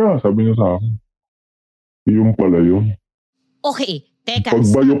 Bumayo ka na, sabi niya sa akin. Yung pala yun. Okay, teka.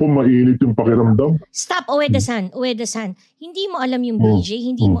 Pagbayo ko, mainit yung pakiramdam. Stop, Ueda-san. Ueda-san. Hindi mo alam yung BJ,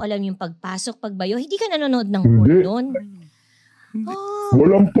 hindi mo alam yung pagpasok, pagbayo. Hindi ka nanonood ng Hindi. porn doon.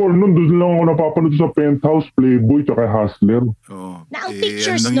 Walang porn nun. Doon lang ako napapanood sa Penthouse, Playboy, tsaka Hustler. Oo. Na ang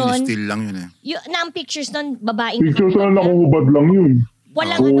pictures ano lang yun, nun- still lang yun eh. Na ang pictures nun, babaeng Pictures na nakahubad nakahubad lang yun.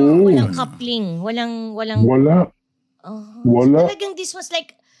 Walang Oo. walang coupling. Walang... Wala. Oh. Wala. So talagang this was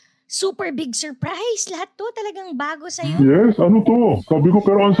like super big surprise. Lahat to talagang bago sa'yo. Yes, ano to? Sabi ko,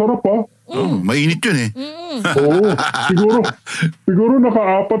 pero ang sarap ha. Oh, mainit yun eh. Oo. Siguro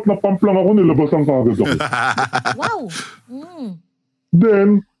naka-4 na pump lang ako, nilabasan kagad ako. Wow.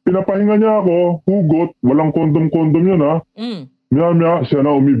 Then, pinapahinga niya ako, hugot, walang kondom-kondom yun ha. Maya, siya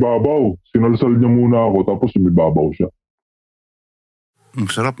na umibabaw. Sinalsal niya muna ako, tapos umibabaw siya.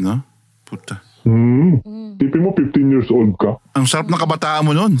 Ang sarap, no? Puta. Tipin mo, 15 years old ka. Ang sarap ng kabataan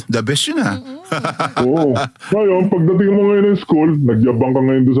mo nun. The best yun, ah. Oo. Ngayon, pagdating mo ngayon ng school, nagyabang ka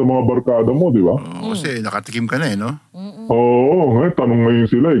ngayon doon sa mga barkada mo, di ba? Oo, kasi nakatikim ka na eh, no? Oo, ngayon, tanong ngayon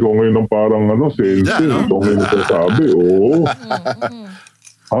sila. Ikaw ngayon ang parang selfie. no? Ikaw ngayon ang sabi. Oo.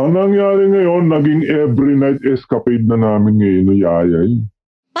 Ang nangyari ngayon, naging every night escapade na namin ngayon no Yayay.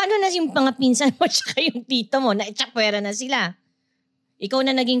 Paano na yung mga pinsan mo tsaka yung tito mo? Na-tsapwera na sila. Ikaw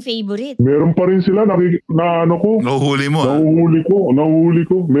na naging favorite. Meron pa rin sila, Nahuhuli mo, ah. Nahuhuli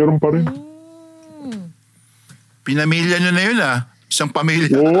ko. Meron pa rin. Pinamilya nyo na yun, ah. Isang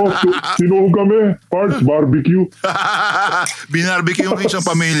pamilya. Oo, sinuog kami. Parts, barbecue. Binarbecue yung isang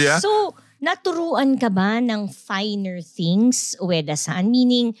pamilya. So, naturuan ka ba ng finer things, Ueda-san?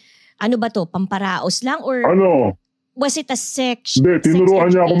 Meaning, ano ba to? Pamparaos lang? Or was it a sex? Hindi, tinuruan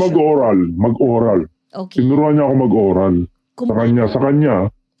niya ako mag-oral. Okay. Tinuruan niya ako mag-oral. Sa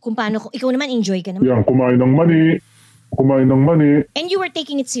kanya. Kung paano, ikaw naman, enjoy ka naman. Yan, kumain ng mani. And you were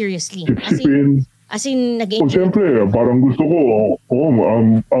taking it seriously. Sipsipin. As in nag-enjoy. Siyempre, parang gusto ko,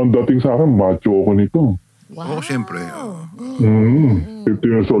 ang dating sa akin, macho ako nito. Wow. Oo, siyempre. 15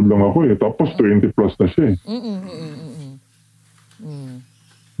 years old lang ako eh. Tapos 20 plus na siya eh.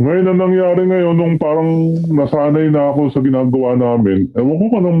 Ngayon ang nangyari ngayon, nung parang nasanay na ako sa ginagawa namin, ewan ko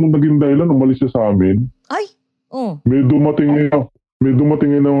kung anong naging dahilan, umalis siya sa amin. Ay! Oh. May dumating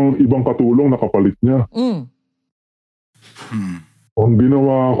ng ibang katulong na kapalit niya. Ang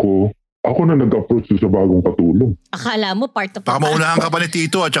ginawa ko, ako na nag-approach sa bagong katulong. Akala mo part of... Baka maunahan ka pa ni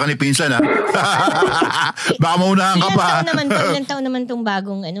Tito at saka ni Pinsan, ha? Baka maunahan ka pa. Ilang taon naman tong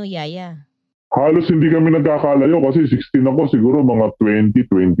bagong Yaya? Halos hindi kami nagkakalayo kasi 16 ako, siguro mga 20,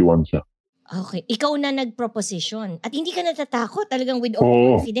 21 siya. Okay. Ikaw na nag-proposition. At hindi ka natatakot? Talagang with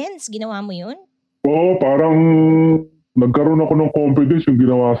all confidence, ginawa mo yun? Oo, parang nagkaroon ako ng confidence yung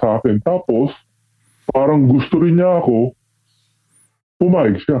ginawa sa akin. Tapos, parang gusto rin niya ako,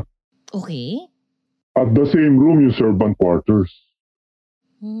 pumayag siya. Okay. At the same room, yung servant quarters.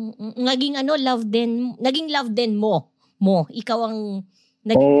 Naging love din mo. Ikaw ang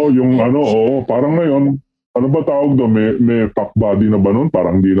Yung parang ngayon, ano ba tawag doon? May pack body na ba nun?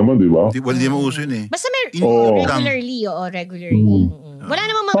 Parang hindi naman, di ba? Hindi mo uso yun eh. Basta regularly. Wala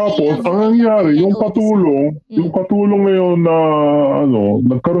namang mga Tapos, ang nangyari, yung katulong ngayon na,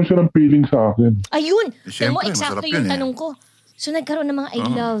 nagkaroon siya ng feeling sa akin. Ayun! Siyempre, eksakto yung tanong ko. So, nagkaroon ng mga I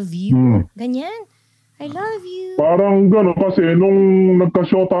love you. Ganyan. I love you. Parang gano'n, kasi nung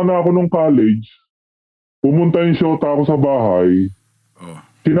nagka-shota na ako nung college, pumunta yung shota ako sa bahay.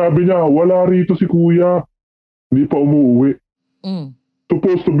 Sinabi niya, wala rito si kuya. Hindi pa umuwi.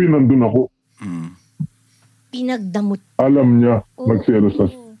 Supposed to be, nandun ako. Pinagdamot. Alam niya, nagselos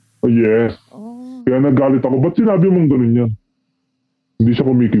na. Yes. Kaya nagalit ako, ba't sinabi mong ganun yan? Hindi siya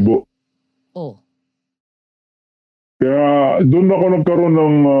kumikibo. Kaya doon ako nagkaroon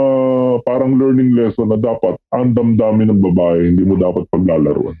ng parang learning lesson na dapat ang damdamin ng babae, hindi mo dapat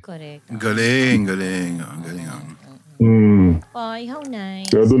paglalaruan. Correct. Galing. Ay, how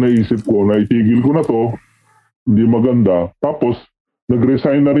nice. Kaya doon naisip ko, naitigil ko na to, hindi maganda. Tapos,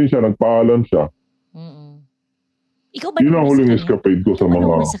 nag-resign na rin siya, nagpaalam siya. Ikaw ba yun ang huling escapade ko sa mga...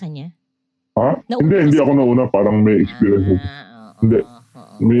 Nauna sa kanya? Ha? Hindi ako nauna. Parang may experience. Hindi.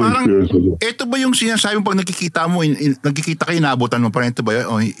 May experience ako. Ito ba yung sinasabi mo pag nakikita mo, nagkikita kayo, inaabutan mo, parang ito ba yun?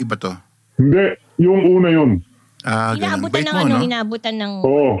 O iba to? Hindi. Yung una yun. Inaabutan ng...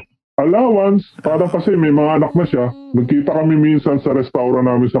 Allowance. Parang kasi may mga anak na siya. Nagkita kami minsan sa restaurant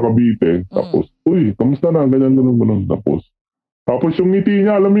namin sa Cavite. Tapos, kamusta na? Ganyan. Tapos yung ngiti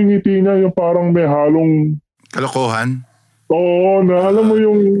niya, alam mo yung ngiti niya, yung parang may halong... Kalokohan? Oo, alam mo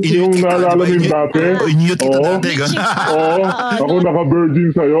yung naalala mo yung dati? Inyot kita dati. Ako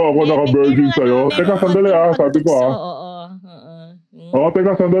naka-virgin sa'yo. Teka, sandali sabi ko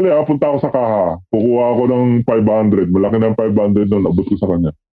teka, sandali punta ako sa kaha. Kukuha ako ng 500. Malaki ng 500 doon, abot ko sa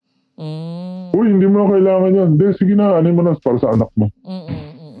kanya. Hindi mo na kailangan yan. Hindi, sige na, ano mo na para sa anak mo.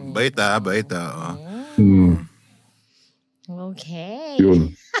 Bait. Okay.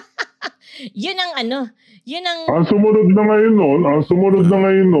 Yun. Yun ang... Ang sumunod na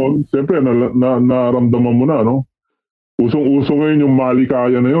ngayon nun, siyempre, naramdaman mo na, no? Usong-uso ngayon yung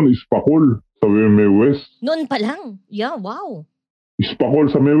malikaya na yun, Ispakol, sa May West. Noon pa lang? Yeah, wow.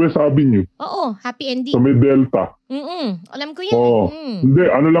 Ispakol sa May West Avenue. Oo, happy ending. Sa May Delta. Alam ko yan. Hindi,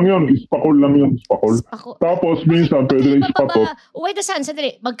 ano lang yun, Ispakol lang yun, Ispakol. Tapos, minsan, pwede ispatot. Wait a second,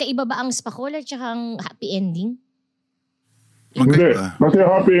 sandali. Magkaiba ba ang Ispakol at saka ang happy ending? Hindi, kasi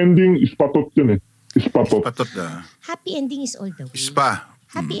happy ending, ispatot yun eh. Ispatot. Happy ending is all the way.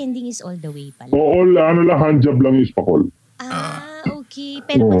 Happy ending is all the way pala. Handjob lang yung Ispakol. Okay.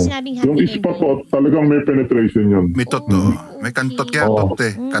 Pero pag sinabing happy ending... Yung ispatot, talagang may penetration yun. May tot may kantot kaya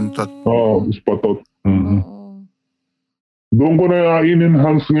kantot. Ispatot. Doon ko na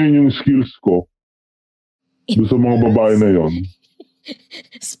in-enhance ngayon yung skills ko. Doon sa mga babae na yon.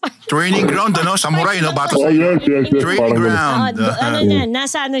 Training ground, samurai, batas. Yes. Training ground.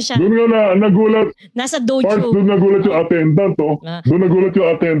 Nasa siya? Doon nga nagulat. Nasa dojo. Parts, doon nagulat yung attendant, Doon nagulat yung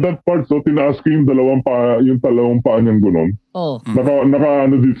attendant parts, tinaas ko yung dalawang paa niyang gunon. Naka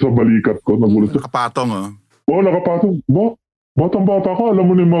dito sa balikat ko, nagulat siya. Nakapatong, nakapatong. Batang-bata ka, alam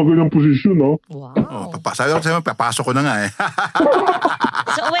mo na yung mga ganyang posisyon, Wow. Sabi ko sa'yo, papasok ko na nga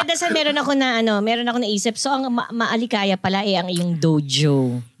So, meron ako naisip. So, ang maalikaya pala ang iyong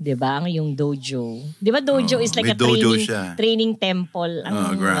dojo. Diba? Ang iyong dojo. Diba dojo is like a training temple.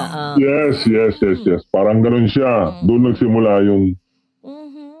 Ground. Yes. Parang ganun siya. Doon nagsimula yung...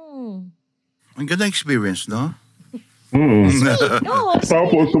 Ang ganda experience, no?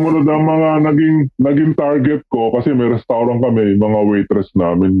 Tapos sumunod ang mga naging target ko kasi may restaurant kami, mga waitress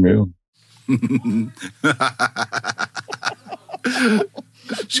namin ngayon.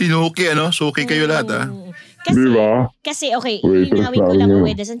 Sinuki, Suki kayo lahat, Diba? Kasi okay, linawin ko lang,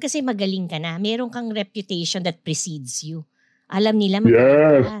 Uwedasan, kasi magaling ka na. Meron kang reputation that precedes you. Alam nila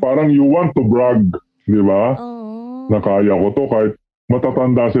Yes, parang you want to brag. Diba? Na kaya ko to, kahit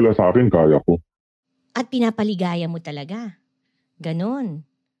matatanda sila sa akin, kaya ko. At pinapaligaya mo talaga. Ganon.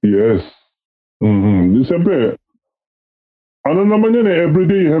 Yes. Siyempre, ano naman yan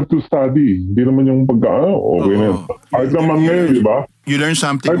everyday you have to study. Hindi naman yung okay na yun. Kahit naman ngayon, di ba? You learn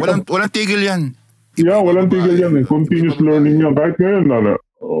something. Walang tigil yan. Yeah, walang tigil yan Continuous learning yan. Kahit ngayon,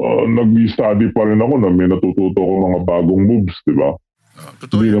 nag-study pa rin ako na may natututo ko mga bagong moves, di ba?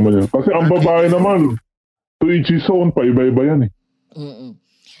 Hindi naman yan. Kasi ang babae naman, to each his own, pa-iba-iba yan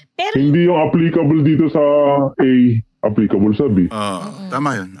Pero, hindi yung applicable dito sa A, applicable sa B.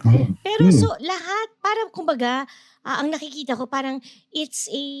 Tama yun. Pero so, lahat, parang kumbaga, ang nakikita ko, parang it's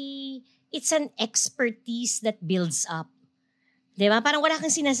an expertise that builds up. Diba? Parang wala kang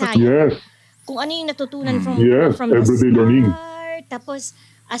sinasayang. Yes. Kung ano yung natutunan from everyday the learning. start Tapos,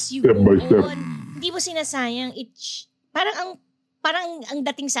 as you Step go by step. on, hindi mo sinasayang. Parang ang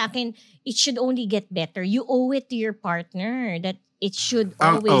dating sa akin, it should only get better. You owe it to your partner that it should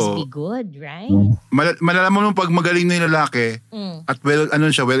always be good, right? Malalaman mo pag magaling na yung lalaki at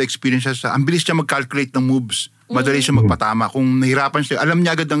well-experienced siya ang bilis siya mag-calculate ng moves. Madali siya magpatama. Kung nahirapan siya, alam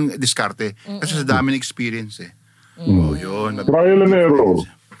niya agad ang diskarte. Kasi sa dami ng experience eh. Yun. Trial and error.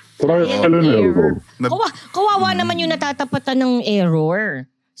 Kawawa naman yung natatapatan ng error.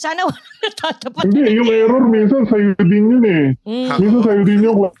 Sana wala natatapatan. Hindi, yung error minsan sa'yo din yun eh. Minsan sa'yo din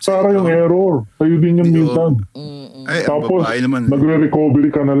yun. Sara yung error. Sa'yo din yun minsan. Tapos, nagre-recovery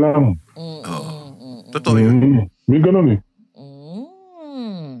ka na lang. Totoo yun. May ganun eh.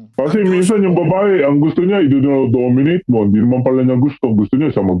 Kasi minsan yung babae, ang gusto niya, i-dominate mo. Hindi naman pala niya gusto. Gusto niya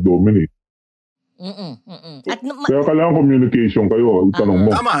siya mag-dominate. Kaya kailangan communication kayo. Tanong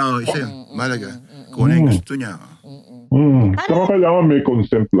mo. Tama, isa yun. Mahalaga. Kung ano yung gusto niya. Saka kailangan may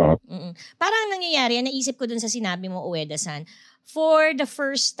consent lahat. Parang nangyayari, naisip ko dun sa sinabi mo, Ueda-san, for the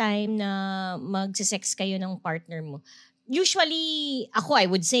first time na magsisex kayo ng partner mo, usually, ako I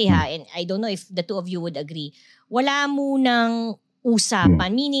would say and I don't know if the two of you would agree, wala munang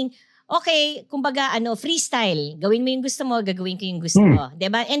usapan. Meaning, okay, kumbaga, freestyle. Gawin mo yung gusto mo, gagawin ko yung gusto mo.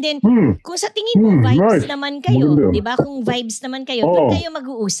 Diba? And then, kung sa tingin mo, vibes naman kayo, diba? Kung vibes naman kayo, doon kayo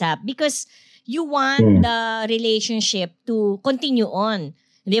mag-uusap. Because you want the relationship to continue on.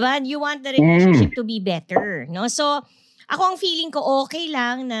 Diba? You want the relationship to be better. No? So, ako ang feeling ko, okay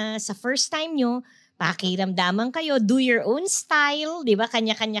lang na sa first time nyo, pakiramdaman kayo, do your own style. Diba?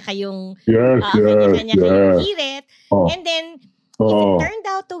 Kanya-kanya kayong kanya-kanya kayong hirit. And then, if it turned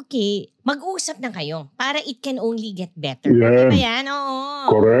out okay, mag-uusap na kayo para it can only get better. Yes. Diba yan? Oo.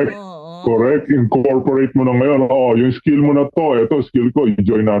 Correct. Correct. Incorporate mo na ngayon. Yung skill mo na to, ito skill ko,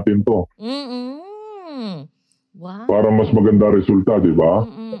 i-join natin to. Wow. Para mas maganda resulta, di ba?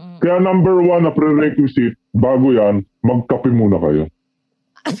 Kaya number 1 na prerequisite, bago yan, magkape muna kayo.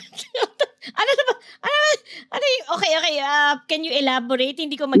 Okay. Can you elaborate?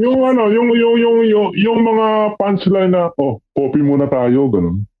 Hindi ko yung mga punchline na, coffee muna tayo,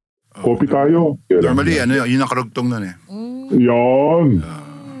 ganun. Coffee tayo. Normally, yun ang karugtong nun eh. Yan.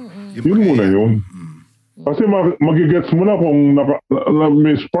 Yun muna yun. Kasi magigets mo na kung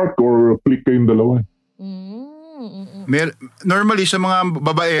may spark or click kayong dalawa. Normally sa mga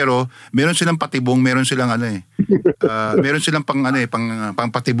babaero, meron silang patibong, meron silang meron silang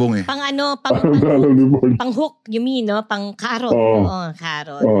pang patibong eh. Pang hook, you mean, no? Pang carrot.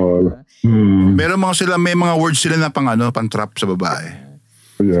 Carrot. May mga words sila na pang trap sa babae.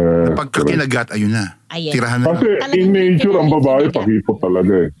 Yeah. Pagkakinagat, ayun na. Tirahan na. Kasi in nature, ang babae pakipot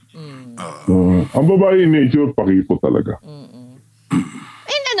talaga eh. Ang babae in nature, pakipot talaga.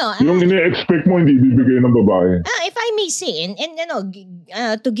 Yung ini-expect mo, hindi bibigay ng babae. If I may say, and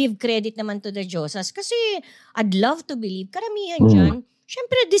to give credit naman to the Diyosas, kasi I'd love to believe, karamihan dyan,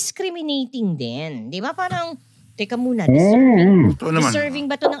 syempre discriminating din. Di ba? Parang, teka muna, deserving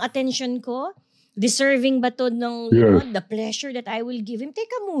ba to ng attention ko? Deserving ba to ng the pleasure that I will give him?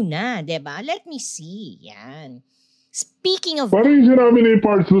 Teka muna, di ba? Let me see. Yan. Speaking of... Parang yung sinabi ni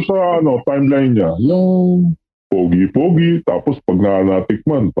Parts sa timeline niya, yung pogi-pogi, tapos pag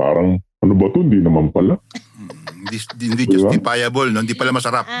nanatikman, parang, ano ba ito? Hindi naman pala. Hindi justifiable, no? Hindi pala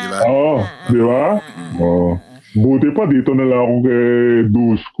masarap, di ba? Di ba? Buti pa, dito na lang ako kay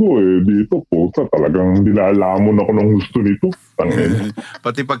Dusko eh. Dito, puta, talagang nilalamon ako ng gusto nito.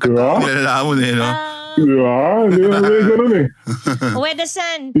 Pati pagkataon nilalamon eh, no? Di ba? Hindi na ganun eh.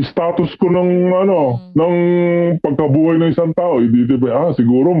 Ueda-san. Status ko ng pagkabuhay ng isang tao, hindi ba,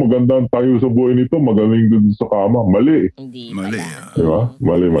 siguro maganda tayo sa buhay nito, magaling dun sa kama. Mali. Hindi mali. Di ba?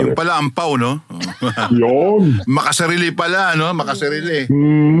 Mali. Yung pala ampaw, no? Yun. Makasarili pala, no? Makasarili.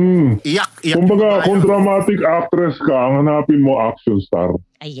 Iyak. Kumbaga, kung dramatic actress ka, ang hanapin mo action star.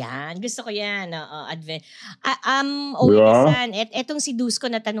 Ayan, gusto ko yan. Ueda-san, etong si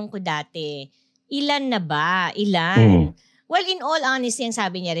Dusko na tanong ko dati, ilan na ba? Ilan? Well, in all honesty, ang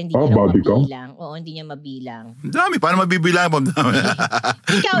sabi niya rin, hindi niya mabilang. Oo, hindi niya mabilang. Dami, paano mabibilang?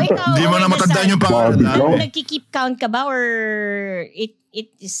 Ikaw, hindi mo na matandaan yung pangalan. Nagki-keep count ka ba or it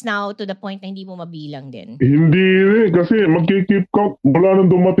is now to the point na hindi mo mabilang din? Hindi rin, kasi magki-keep count. Mula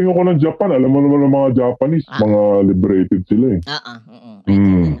nung dumating ako ng Japan, alam mo naman ng mga Japanese, mga liberated sila eh.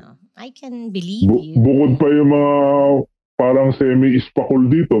 I can believe you. Bukod pa yung mga parang semi-ispakol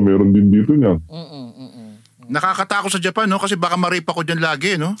dito, meron din dito niyan. Nakakatakot sa Japan, no? Kasi baka ma-rape ako dyan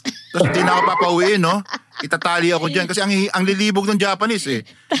lagi, no? Tapos hindi na ako papauwiin, no? Itatali ako dyan. Kasi ang lilibog ng Japanese, eh.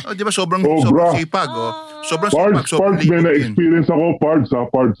 Di ba? Sobrang sipag, Sobrang sipag. Pards, may na-experience ako,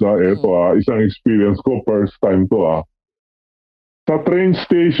 Pards. Eto, isang experience ko, first time to, Sa train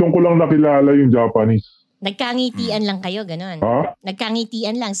station ko lang nakilala yung Japanese. Nagkangitian lang kayo, ganun? Ha?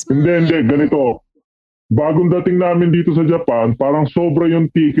 Nagkangitian lang. Smile. Hindi. Ganito. Bagong dating namin dito sa Japan, parang sobra yung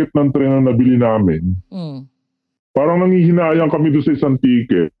ticket ng tren na nabili namin. Parang nangihinayang kami doon sa isang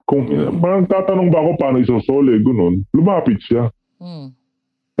ticket. Parang tatanong ba ako paano isosole, gano'n. Lumapit siya.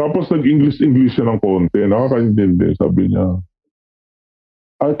 Tapos nag-English siya ng konti. Nakakaintindi, sabi niya.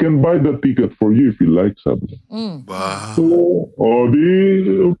 I can buy the ticket for you if you like, sabi niya. Wow. So,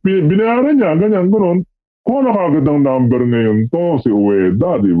 binayaran niya, ganyan, gano'n. Kung ano kagad ang number ngayon to, si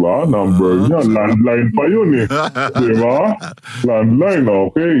Ueda, di ba? Number niya, landline pa yun eh. Di ba? Landline,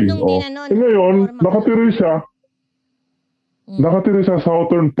 okay. Ngayon, nakatira siya. Nakatira sa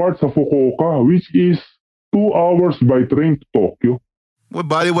southern part sa Fukuoka, which is 2 hours by train to Tokyo. Well,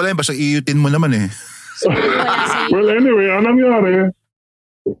 bali wala yun, basta iutin mo naman eh. Well, anyway, anong nangyari?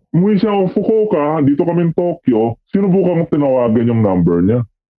 Umuwi siya ang Fukuoka, dito kami in Tokyo, sinubukan ko tinawagan yung number niya.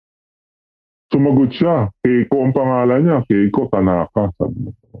 Sumagot siya. Keiko ang pangalan niya. Keiko Tanaka.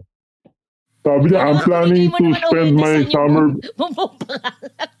 Sabi niya, I'm planning to spend my summer...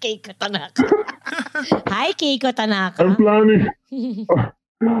 Keiko Tanaka. Hi, Keiko Tanaka.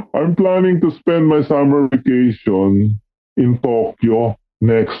 I'm planning to spend my summer vacation in Tokyo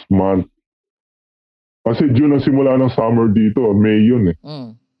next month. Kasi June ang simula ng summer dito. May yun eh.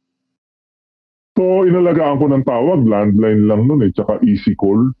 So, inalagaan ko ng tawag. Landline lang nun eh. Tsaka easy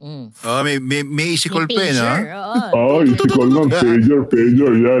call. May easy call pa eh, no? Easy call nun. Pager.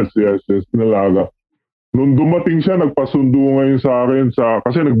 Yes. Pinalaga. Nung dumating siya, nagpasundo ngayon sa akin.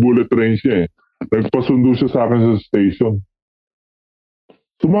 Kasi nag-bullet train siya eh. Nagpasundo siya sa akin sa station.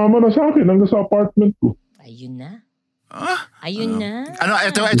 Sumama na sa akin hanggang sa apartment ko. Ayun na. Ayun na. Ano,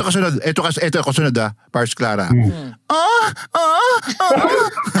 ito kasunod. Ito kasunod Pars Clara.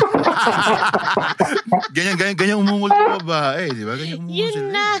 Ganyan umungol yung babae, di ba? Ganyan umungol yun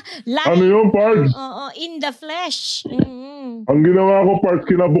sila. Na. Ano yun, Pars? In the flesh. Ang ginawa ko, Pars,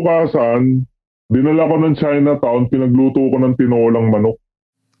 kinabukasan, dinala ko ng Chinatown, pinagluto ko ng tinolang manok.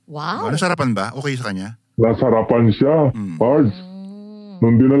 Wow. Nasarapan ba? Okay sa kanya? Nasarapan siya, Pars.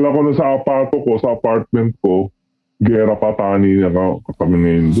 Nung dinala ko na sa apato ko, sa apartment ko, gera patani niya kami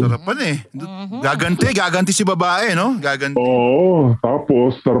ngayon doon. Sarapan eh. Gaganti si babae, no? Gaganti. Oo.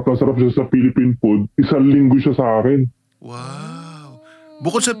 Tapos, sarap na sarap siya sa Philippine food. 1 linggo siya sa akin. Wow.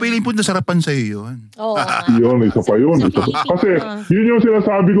 Bukod sa Philippine food, nasarapan sa'yo yun. Yun, isa pa yun. Kasi, yun yung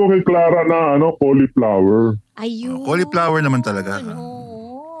sinasabi ko kay Clara na, cauliflower. Ayun. Cauliflower naman talaga.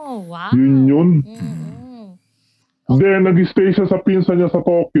 Wow. Yun. Then, nag-stay siya sa pinsan niya sa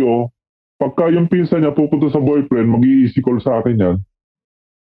Tokyo. Pagka yung pinsan niya pupunta sa boyfriend, mag-i-easy call sa akin yan.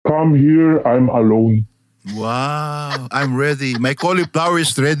 Come here, I'm alone. Wow, I'm ready. My cauliflower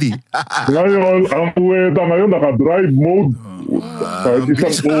is ready. Ngayon, ang Ueda ngayon, naka-drive mode. Kahit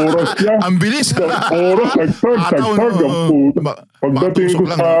isang oras niya. Ang bilis. Isang oras, nag-tag. Pagdating ko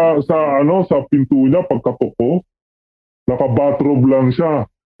sa pinto niya, pagkatok ko, naka-bathrobe lang siya.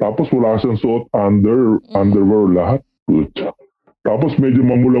 Tapos wala siyang suot underwear lahat. Tapos medyo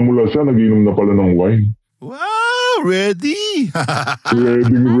mamula-mula siya, nag-inom na pala ng wine. Wow, ready!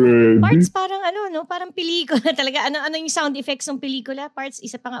 ready. Parts parang parang pelikula talaga. Ano yung sound effects ng pelikula? Parts,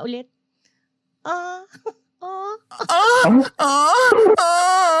 isa pa nga ulit.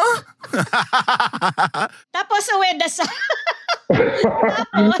 Tapos Ueda sa...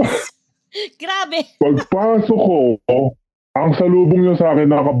 Tapos, grabe. Pagpasok ko, ang salubong niya sa akin,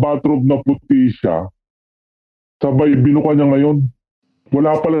 naka-bathrobe na puti siya. Sabay, binuka niya ngayon.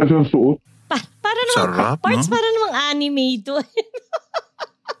 Wala pala siyang suot. Para namang, sarap, Parts, no? para namang anime ito.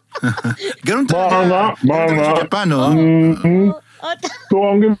 Ganun talaga. Mga sa Japan, no? So,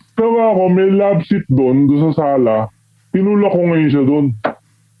 ang ginawa ko, may love seat doon sa sala. Tinulak ko ngayon siya doon.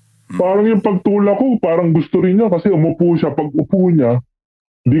 Parang yung pagtulak ko, parang gusto rin niya kasi umupo siya. Pag upo niya,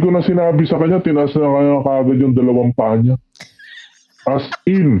 di ko na sinabi sa kanya, tinaas na kanya kagad yung 2 paa niya. As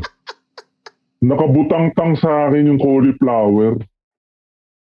in, nakabutang-tang sa akin yung cauliflower.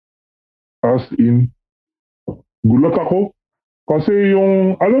 As in, gulat ako. Kasi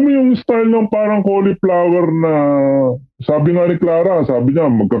alam mo yung style ng parang cauliflower na, sabi nga ni Clara, sabi niya,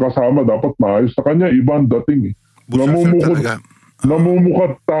 magkakasama, dapat maayos. Sa kanya, ibang dating eh.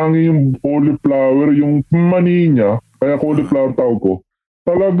 Namumukat tangi yung cauliflower, yung mani niya, kaya cauliflower tawag ko,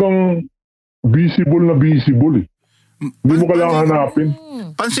 talagang visible na visible eh. Hindi mo kailangan hanapin.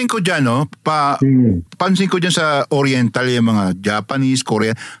 Pansin ko dyan, no? Pansin ko dyan sa Oriental, yung mga Japanese,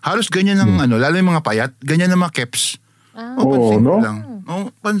 Korean, halos ganyan ng lalo yung mga payat, ganyan ng mga keps. Oo, no?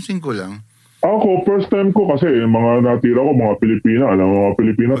 Pansin ko lang. Ako, first time ko kasi, mga natira ko, mga Pilipina. Alam mo, mga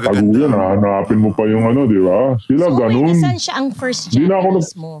Pilipina, taguyan, hanapin mo pa yung di ba? Sila so, ganun. So, siya ang first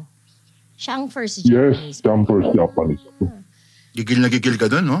Japanese mo? Siya ang first Japanese? Yes, siya ang first Japanese ko. Gigil na gigil ka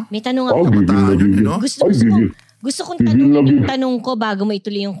doon, no? May tanong ako. Gigil na gigil. No? Gusto kong tanong ko bago mo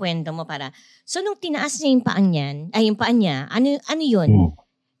ituloy yung kwento mo para. So, nung tinaas niya yung paan niya, ano yun?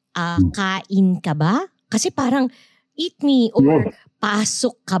 Kain ka ba? Kasi parang, eat me or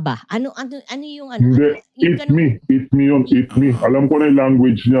pasok ka ba? Ano yung Hindi, eat me yun, eat me. Alam ko na yung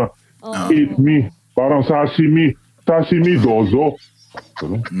language niya. Eat me. Parang sashimi dozo.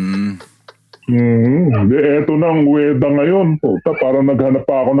 Hindi, eto na ang weda ngayon. Parang naghanap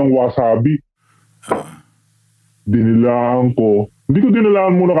pa ako ng wasabi. Dinilaan ko. Hindi ko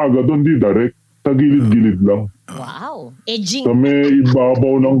dinilaan muna kagad doon, di direct. Sa gilid-gilid lang. Wow. Edging. Sa may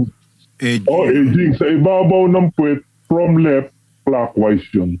ibabaw ng... edging. Sa ibabaw ng puwet, from left, clockwise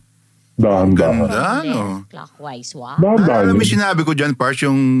yun. Dahan-dahan. Ganda, no? Clockwise, wow. Dahan-dahan. May sinabi ko dyan, Parts,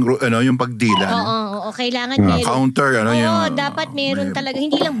 yung pagdila. Oo, kailangan meron. Counter, yung... dapat meron talaga.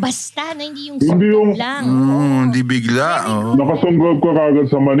 Hindi lang basta, hindi yung Hindi yung... lang. Hindi bigla. Nakasunggab ka kagad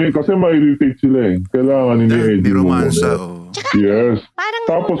sa mani kasi ma-irritate sila eh. Kailangan hindi edging mo. May romansa, Yes.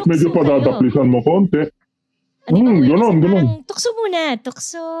 Tapos medyo padadaplisan mo konti. Ganon. Tukso muna.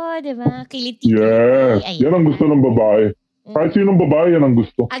 Tukso, di ba? Kiliti. Yes. Yan ang gusto ng babae. Kahit sinong babae, yan ang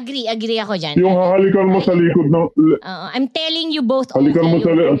gusto. Agree ako dyan. Yung hahalikan mo sa likod ng... I'm telling you both. Halikan mo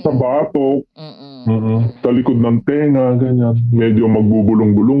sa batok. Sa likod ng tenga, ganyan. Medyo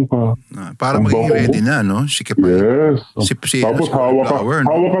magbubulong-bulong ka. Para maging ready na, no? Sikip. Yes. Tapos hawa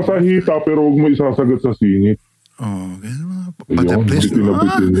ka sa hita pero huwag mo isasagat sa singit. Ganun. Bitin na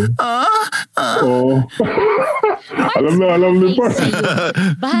bitin. Alam niyo pa.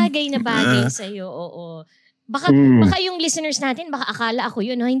 Bagay na bagay sa'yo, oo. Baka yung listeners natin, baka akala ako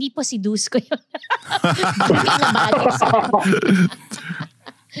yun. Hindi po si Dusko yun. Bagay na bagay sa'yo.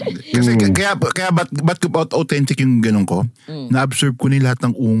 Kasi kaya ba't authentic yung ganun ko? Na-absorb ko ni lahat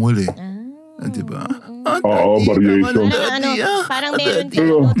ng ungol eh. Diba? Oo, variation. Parang meron ka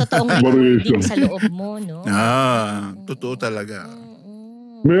totoong variation sa loob mo, no? Totoo talaga.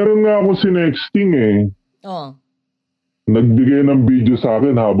 Meron nga ako sinexting eh. Nagbigay ng video sa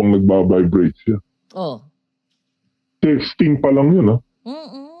akin habang nagbabibrate siya. Texting pa lang yun,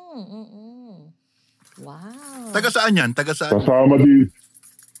 Wow. Taga saan yan? Kasama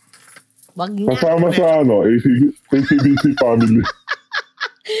sa ACDC family.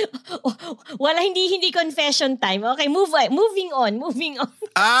 Wala, hindi confession time. Okay, moving on.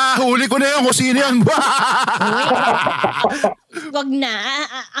 Huli ko na yun kung sino yan. Wag na.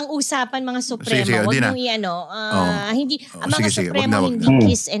 Ang usapan mga Supremo, wag nung hindi, mga Supremo hindi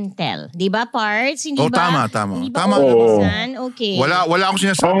kiss and tell. Di ba, Parts? Hindi ba? Tama. Okay. Wala akong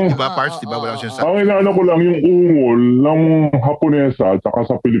sinasabi, di ba, Parts? Di ba, wala akong sinasabi. Ang inaano ko lang, yung ungol ng Haponesa at saka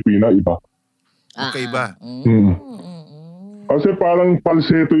sa Pilipina, iba. Okay ba? Kasi parang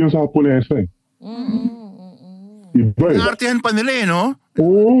falsetto yung sa Haponesa eh. Iba eh. Naartihan pa nila eh, no?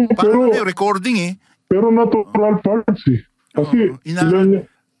 Oo, pero recording eh. Pero natural parts eh. Kasi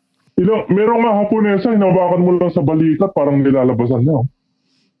merong nga Haponesa, hinawakan mo lang sa balikat, parang nilalabasan niya.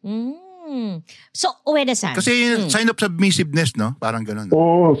 So, uweda-san. Kasi sign of submissiveness, no? Parang gano'n.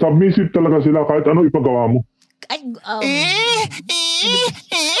 Oo, submissive talaga sila kahit ano ipagawa mo.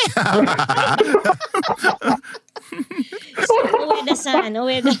 Uweda-san.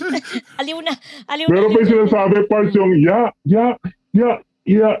 Aliw na. Meron pa yung sinasabi parts yung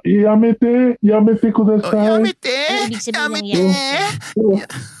yamete kudasai. Yamete. Ano ibig sabihin ng yamete?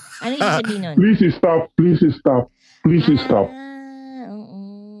 Ano ibig sabihin nun? Please stop.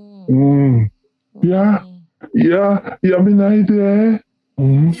 Yaminaide.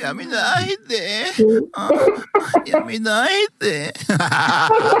 Yaminaide.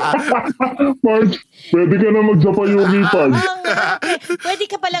 Parts, pwede ka na mag-Japayuki, Parts. Pwede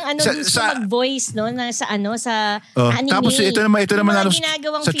ka palang mag-voice, no? Sa anime. Tapos ito naman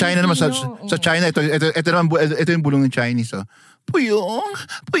sa China naman, sa China, ito yung bulong ng Chinese, Puyong.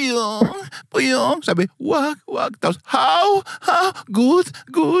 Sabi, wag. Tapos, how, good.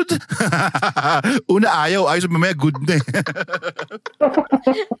 Una ayaw, sabi mamaya good na eh.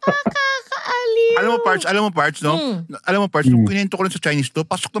 Nakakaaliw. Alam mo parts, no? Alam mo parts, nung kinento ko lang sa Chinese to,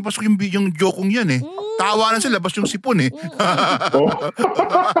 pasok yung jokong yan eh. Tawa na sila, labas yung sipon eh.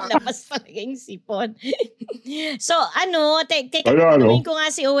 Labas talaga yung sipon. So, teka, tanungin ko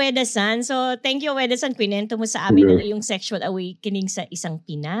nga si Ueda-san. So, thank you, Ueda-san. Kwento mo sa amin yung sexual awakening awakening sa isang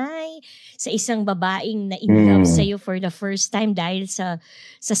Pinay, sa isang babaeng na in love sa'yo for the first time dahil sa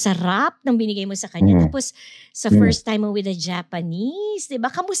sarap ng binigay mo sa kanya. Tapos sa first time mo with a Japanese, diba?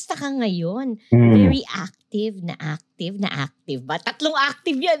 Kamusta ka ngayon? Very active ba? 3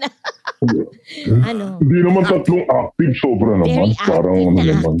 active yan. Ano? Hindi naman 3 active, sobra naman. Very Parang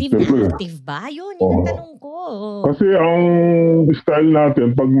active ba? Yun ang tanong ko. Kasi ang style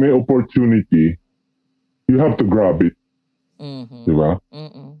natin, pag may opportunity, you have to grab it. Diba?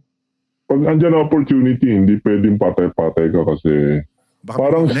 Pag andyan ang opportunity, hindi pwedeng patay-patay ka kasi Baka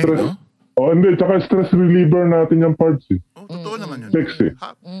parang may stress. no? Hindi. Tsaka stress reliever natin yung parts eh. Totoo naman yun. Sexy.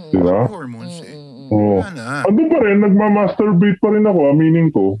 Hot Diba? hormones eh. Ano pa rin, nagmamasturbate pa rin ako, aminin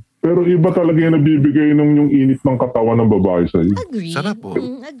ko. Pero iba talaga yung nabibigay yung init ng katawan ng babae sa'yo. Agree. Sarap po.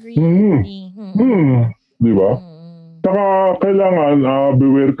 Agree. Diba? Tsaka kailangan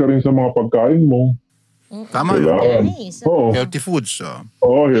beware ka rin sa mga pagkain mo. Tama yun. Nice. Healthy foods.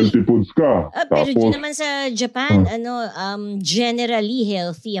 Healthy foods ka. Pero di naman sa Japan, generally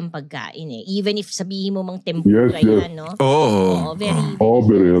healthy ang pagkain eh. Even if sabihin mo mang tempura yan, no? Oo.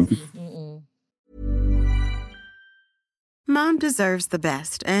 Very healthy. Mom deserves the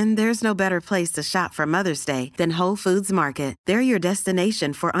best, and there's no better place to shop for Mother's Day than Whole Foods Market. They're your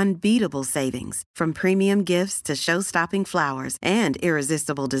destination for unbeatable savings, from premium gifts to show-stopping flowers and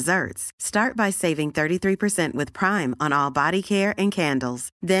irresistible desserts. Start by saving 33% with Prime on all body care and candles.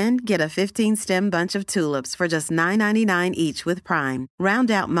 Then get a 15-stem bunch of tulips for just $9.99 each with Prime.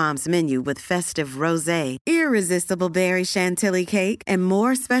 Round out Mom's menu with festive rosé, irresistible berry chantilly cake, and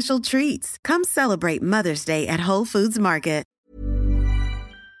more special treats. Come celebrate Mother's Day at Whole Foods Market.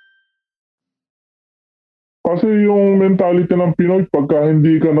 Kasi yung mentality ng Pinoy, pagka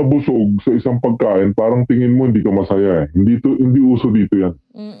hindi ka nabusog sa isang pagkain, parang tingin mo hindi ka masaya eh. Hindi uso dito yan.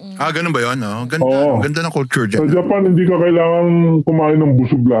 Ganun ba yun? No? Ganda ng culture dyan. Sa Japan, hindi ka kailangan kumain ng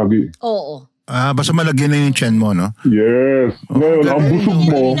busog lagi. Oo. Basta malagyan na yung tiyan mo, no? Yes. Ngayon,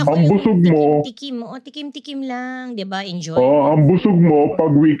 ang busog mo, Tikim-tikim lang, di ba? Enjoy. ang busog mo, pag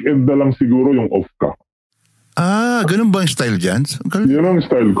weekend na lang siguro yung off ka. Ganun ba yung style dyan? Yan ang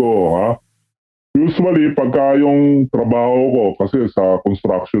style ko, ha? Usually, pagka yung trabaho ko, kasi sa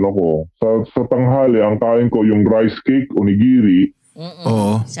construction ako, sa tanghali, ang kain ko yung rice cake, onigiri.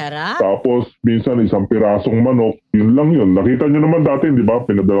 Oo. Sarap. Tapos, minsan isang pirasong manok. Yun lang yun. Nakita nyo naman dati, di ba?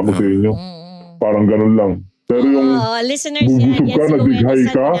 Pinadala ko sa inyo. Parang ganun lang. Pero yung listeners, bubusog ka, nadighay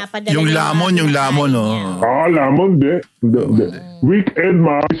ka. Yung lamon, no? Lamon, di. Weekend,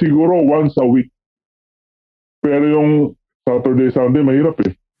 siguro once a week. Pero yung Saturday, Sunday, mahirap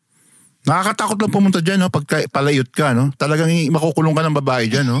eh. Nakakatakot lang pumunta dyan, no? Pag palayot ka, no? Talagang makukulong ka ng babae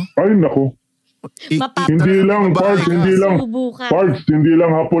dyan, no? Ay, naku. Hindi lang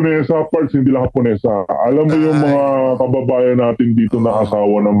Haponesa. Alam mo yung mga kababayan natin dito na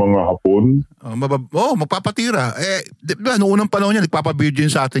asawa ng mga Hapon? Magpapatira. Diba, noong unang panahon yan, nagpapabidyo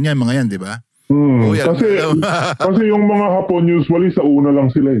sa atin yan, mga yan, di ba? Kasi yung mga Hapon, usually sa una lang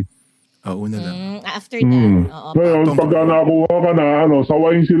sila eh. Una lang. After that. Ngayon, pagka nakuha ka na,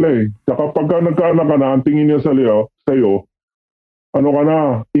 sawayin sila eh. Tsaka pagka nagkaanak ka na, ang tingin niya sa'yo, ano ka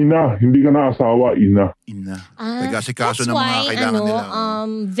na, ina, hindi ka na asawa, ina. Nag-asikaso ng mga kailangan nila.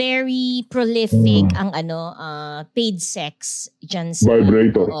 Very prolific ang paid sex dyan sa...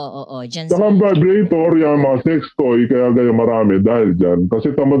 Vibrator. Oo, dyan sa... Saka vibrator, yung mga sex toy, kaya marami dahil dyan.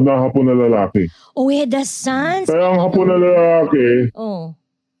 Kasi tamad na Hapon na lalaki. Ueda-san. Kaya ang Hapon na lalaki,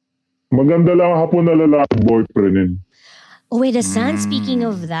 maganda lang Hapon na lalaki, boyfriendin. Ueda-san, speaking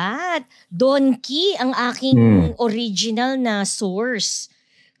of that, Donkey ang aking original na source.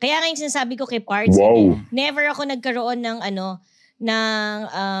 Kaya nga yung sinasabi ko kay Parts, never ako nagkaroon ng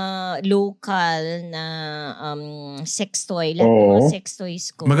local na sex toy. Lahat ng mga sex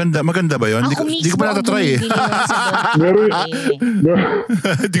toys ko. Maganda ba yun? Hindi ko pa natatry eh. Meron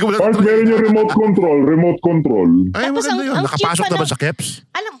yung remote control. Ay, maganda yun. Nakapasok na ba sa keps?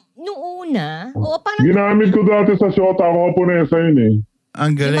 Alam, nung una, ginamit ko dati sa shota ako Haponesa yun eh.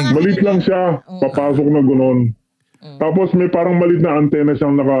 Ang galing. Malit lang siya. Papasok na gunon. Tapos may parang malit na antena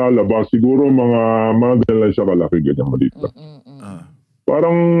siyang nakalabas. Siguro mga lang siya kalaki. Ganyan malit lang.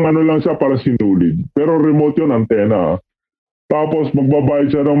 Parang lang siya, para sinulid. Pero remote yun, antena. Tapos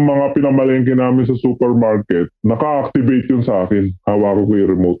magbabayad siya ng mga pinamalengke namin sa supermarket. Naka-activate yun sa akin. Hawak ko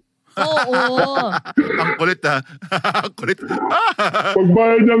yung remote. Oo. Ang kulit ha. Ang kulit.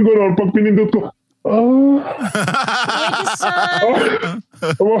 Pagbayad niyang gano'n, pag pinindot ko,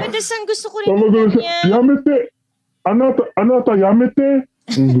 Ueda-san, gusto ko rin yung ganyan. Yamete. Anata, yamete.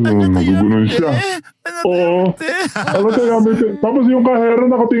 Nagugunan siya. Oo. Ano tayo, tapos yung kahera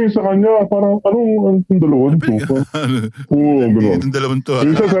nakatingin sa kanya, parang, anong dalawan to? Oo, gano'n. Itong dalawang to.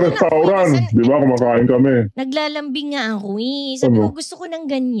 Minsan sa restaurant, di ba, kumakain kami. Naglalambing nga ako eh. Sabi ko, gusto ko ng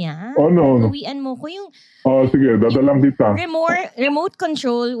ganyan. Ano? Uwian mo ko yung Sige, dadalang kita. remote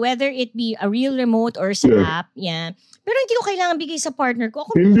control, whether it be a real remote or sa app, yan. Pero hindi ko kailangan bigay sa partner ko.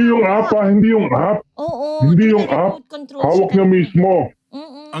 Hindi yung app. Oo. Hindi yung app. Hawak niya mismo.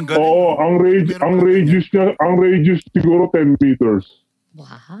 Ang galing. Oo, ang radius siguro 10 meters.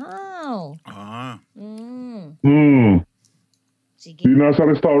 Wow. Sige. Di nasa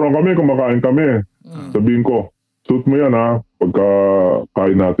restaurant kami, kumakain kami. Sabihin ko, suot mo yan ha, pagka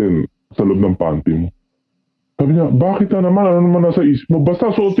kain natin sa loob ng panty mo. Sabi niya, bakit na naman? Ano naman nasa isip mo?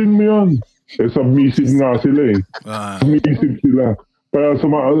 Basta suotin mo yan. Submissive nga sila eh. Submissive sila. Kaya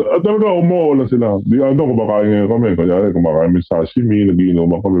talaga umuulan sila. Di kumakain ngayon kami. Kaya kumakain may sashimi,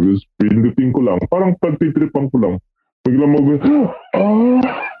 nagiinuman kami. Pindutin ko lang. Parang pagtitripan ko lang. Biglang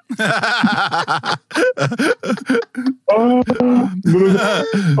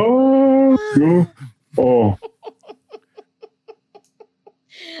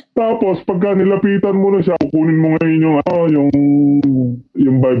Tapos pagka nilapitan mo na siya, kukunin mo ngayon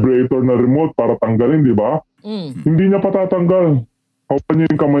yung vibrator na remote para tanggalin, di ba? Hindi niya patatanggal. Hawakan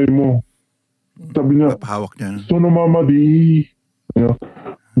niya yung kamay mo. Sabi niya, hawak niya. So mama di.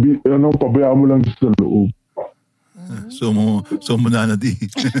 Pabayaan mo lang sa loob. So mo na di.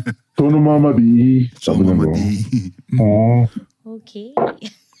 So mama di. Sabi niya. Okay.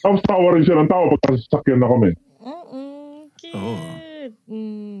 Tapos tawa rin siya ng tawa pagka sasakyan na kami.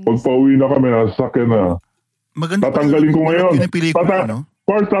 Pagpa-uwi na kami, nasasakyan na. Maganda tatanggalin ko ngayon.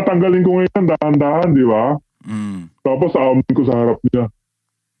 First, tatanggalin ko ngayon, dahan-dahan, di ba? Tapos, aamin ko sa harap niya.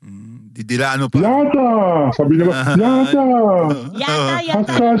 Didilaan mo pa. Yata! Sabi niya, yata! Yata!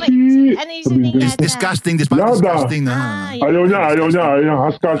 Haskashi! Ano yung sabi niya? Disgusting. Disgusting na. Ayaw niya.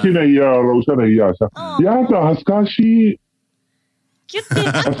 Haskashi, nahiya siya. Yata, Haskashi! Cute din.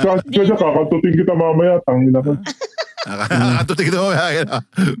 Haskashi ka siya, kakatutin kita mamaya. Tangin ako. Kakatutin kita mamaya.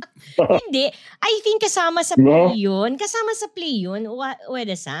 Hindi. I think kasama sa play yun. Kasama sa play yun.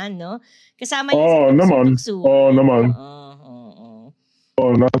 Ueda-san, no? Kasama yun sa pagsuksuk. Naman.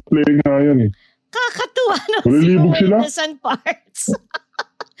 Nasa-play nga yan eh. Kakatuwa na si Ueda-san parts.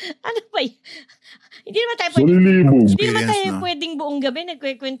 Ano ba yun? Hindi naman tayo pwedeng buong gabi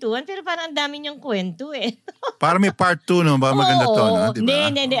nagkwekwentuhan, pero parang ang dami niyang kwento eh. Para may part 2, no? Ba maganda to, no? Diba?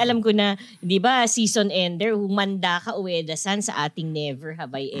 Hindi. Alam ko na, di ba, season ender, humanda ka, Ueda-san, sa ating Never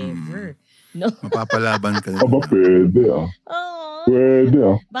Have I Ever. No? Mapapalaban ka. Pwede Pwede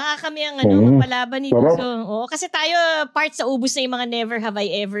Baka kami ang mapalaban nito. So, kasi tayo, part sa ubus na yung mga Never Have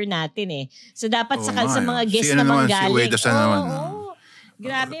I Ever natin eh. So, dapat sa mga guest na manggaling. Si Ueda-san naman.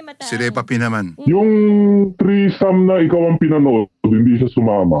 Grabe, mataas. Si Repapi naman. Yung threesome na ikaw ang pinanood, hindi siya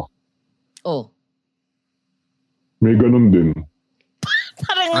sumama. May ganun din.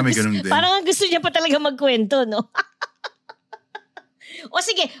 Parang gusto niya pa talaga magkwento, no? O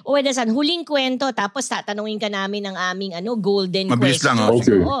sige, Ueda-san, huling kwento, tapos tatanungin ka namin ng aming golden mabilis question. Mabilis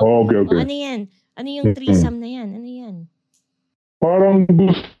lang. Okay. Ano yan? Ano yung threesome na yan? Ano yan? Parang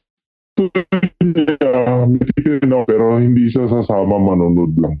gusto niya, pero hindi siya sasama,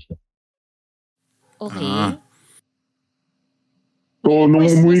 manonood lang siya. Okay. So, nung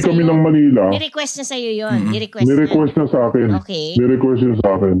umuwi kami ng Manila, ni-request na sa'yo yun. Ni-request na sa akin. Okay. Ni-request niya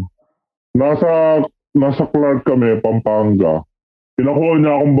sa akin. Nasa Clark kami, Pampanga. Pinakuha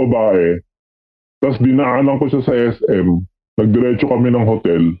niya akong babae. Tapos dinaanan ko siya sa SM. Nagdiretso kami ng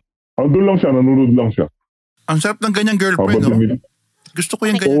hotel. Andun lang siya, nanonood lang siya. Ang sarap ng ganyang girlfriend, no? Gusto ko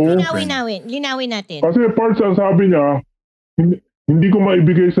yung ganyan girlfriend. Linawin natin. Kasi parts ang sabi niya, hindi ko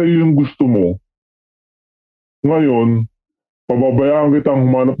maibigay sa iyo yung gusto mo. Ngayon, pababayaan kitang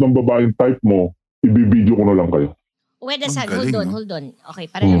humanap ng babaeng type mo, ibibidyo ko na lang kayo. Ueda-san, hold on. Okay,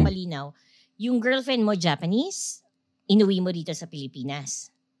 para lang malinaw. Yung girlfriend mo, Japanese? Inuwi mo dito sa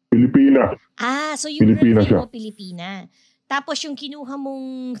Pilipinas? Pilipina. So yung Pilipina girlfriend siya. mo, Pilipina. Tapos yung kinuha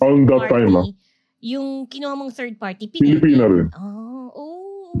mong on that time, yung kinuha mong third party, Pilipina rin.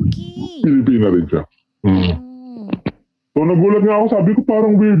 Okay. Pilipina rin siya. So nagulat nga ako, sabi ko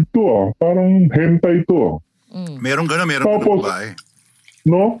parang weird to Parang hentai to Meron gano'n, meron babae.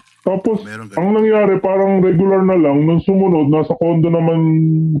 No? Tapos, ang nangyari, parang regular na lang. Nung sumunod, nasa condo naman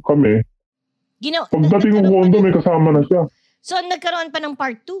kami. Pagdating ng condo, may kasama na siya. So, nagkaroon pa ng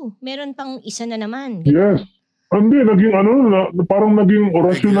part 2. Meron pang isa na naman. Yes. Hindi, naging parang naging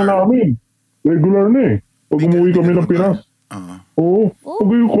orasyon na namin. Regular na eh. Pag umuwi kami ng Pinas.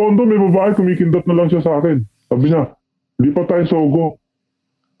 Pag yung condo, may babae, kumikindat na lang siya sa akin. Sabi niya, hindi pa tayo sogo.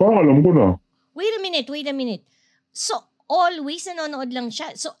 Parang alam ko na. Wait a minute. So, always nanonood lang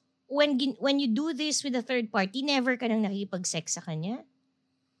siya. So, when you do this with a third party, never ka nang nakikipag-sex sa kanya?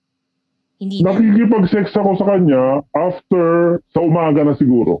 Hindi na. Nakikipag-sex ako sa kanya after sa umaga na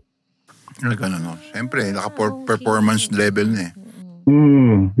siguro. Ganun, no? Siyempre, naka-performance level na eh.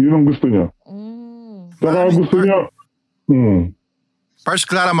 Yun ang gusto niya. Saka gusto niya. Pars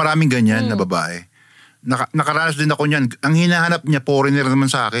Clara, maraming ganyan na babae. Nakaranas din ako niyan. Ang hinahanap niya, foreigner naman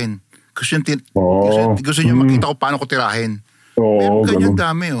sa akin. Gusto niya makita ko paano ko tirahin. Pero ganyan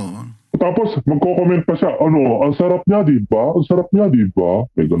dami, Tapos, magko-comment pa siya, ang sarap niya, di ba? Ang sarap niya, di ba?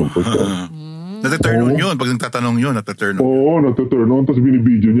 May ganun pa siya. Nataturn on yun. Pag nagtatanong yun, nataturn on. Oo, nataturn on. Tapos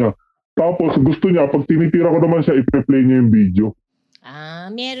binibideo niya. Tapos, gusto niya, pag tinitira ko naman siya, ipe-play niya yung video.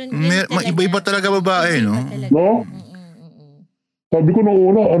 Meron. Iba-iba talaga babae, no? No? Sabi ko nung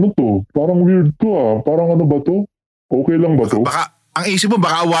una, ano to? Parang weird to Parang ano ba to? Okay lang ba to? Baka, ang isip mo,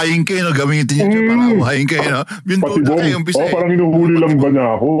 baka awayin kayo, no? Gamitin niya para awayin kayo, no? Patibong. Parang inuhuli lang ba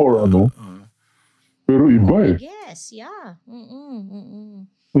niya ako or ano? Pero iba eh. Yes, yeah.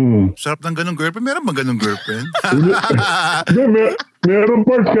 Sarap ng ganong girlfriend. Meron bang ganong girlfriend? Meron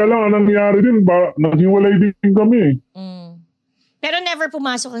parts. Kaya lang, anong nangyari din, naghiwalay din kami. Pero never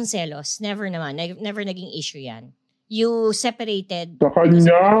pumasok ang selos. Never naman. Never naging issue yan. You separated. Sa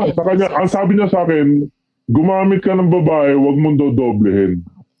kanya, ang sabi niya sa akin, gumamit ka ng babae, wag mong dodoblehin.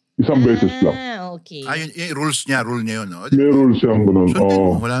 Isang beses lang. Okay. Yung rules niya, rule niya yun, no? May rules siyang ganun.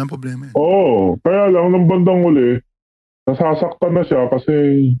 Wala nang problema yun. Kaya lang, nang bandang uli, nasasaktan na siya kasi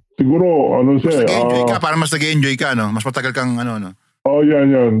siguro, siya. Mas nag-enjoy ka, parang mas nag-enjoy ka, no? Mas matagal kang, no?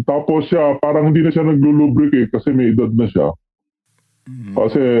 Yan. Tapos siya, parang hindi na siya nag-lubricate kasi may edad na siya.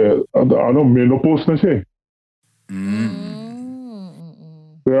 Kasi, menopause na siya eh.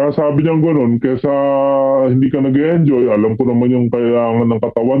 Kaya sabi niya gano'n, kesa hindi ka nag-enjoy, alam ko naman yung kailangan ng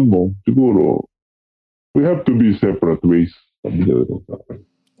katawan mo, siguro, we have to be separate ways. Sabi niya gano'n sa akin.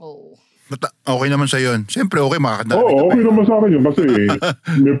 Okay naman sa yun. Siyempre, okay, makakadami. Okay naman sa akin yun kasi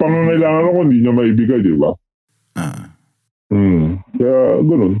may pangangailangan ako, hindi niya maibigay, di ba? Kaya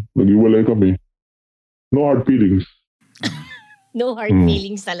gano'n, nag-iwalay kami. No hard feelings. No hard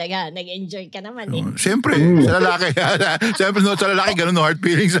feelings talaga. Nag-enjoy ka naman eh. Siyempre, sa lalaki. Siyempre, sa lalaki, ganun no hard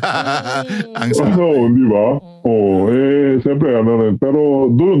feelings. Ang sarap. Di ba? Siyempre,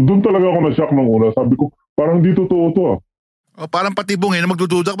 pero doon talaga ako na-shock ng una. Sabi ko, parang di totoo to parang patibong na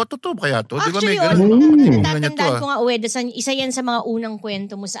magdududa. Ba't totoo kaya to? Actually, natatandaan ko nga, Ueda-san, isa yan sa mga unang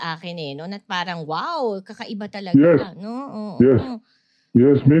kwento mo sa akin no? Na parang, wow, kakaiba talaga. Yes. No?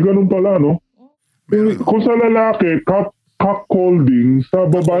 Yes, may ganun pala, no? Kung sa lalaki, cuckolding, sa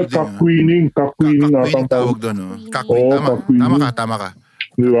babae, cuckweening atang tawag doon, no? Tama ka.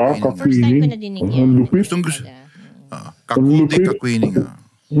 Di ba? First time ko na dinig yan. Lupit. Cuckolding, cuckweening.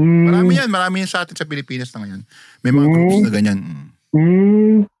 Marami yan sa atin sa Pilipinas na ngayon. May mga groups na ganyan.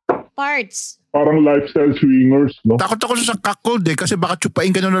 Parts. Parang lifestyle swingers, no? Takot ako sa cuckold kasi baka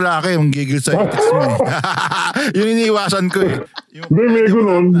tsupain ka ng lalaki, yung gigil sa itis mo Yung iniiwasan ko May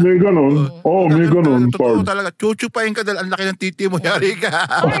ganun. May ganun, totoo parts. talaga. Tsupain ka dahil ang laki ng titi mo, yari ka.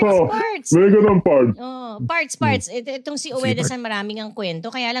 Parts. May ganun, parts. Parts. Itong si Ueda-san maraming ang kwento,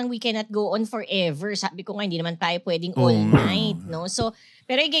 kaya lang we cannot go on forever. Sabi ko nga, hindi naman tayo pwedeng all night, no? So,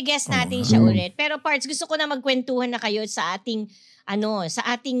 pero i-guess natin siya ulit. Pero parts, gusto ko na magkwentuhan na kayo sa ating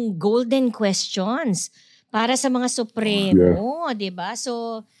golden questions para sa mga Supremo, di ba?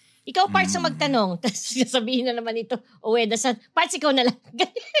 So, ikaw parts sa magtanong, tapos sabihin na naman ito, Ueda-san, parts ikaw na lang.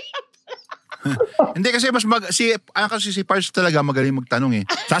 Hindi kasi si Parts talaga magaling magtanong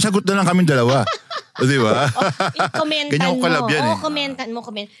Sasagot na lang kami dalawa. Di ba? Komentan mo. Yan Komentan mo.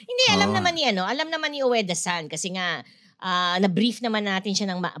 Hindi, alam naman ni Ueda-san kasi nga, na-brief naman natin siya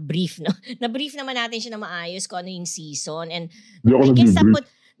ng na-brief naman natin siya ng maayos kung ano yung season. And I guess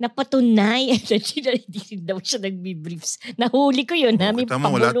napatunay. Hindi daw siya nag-briefs. Nahuli ko yun. May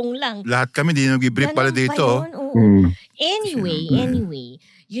pabulong lang. Lahat kami hindi nag-brief pala dito. Anyway.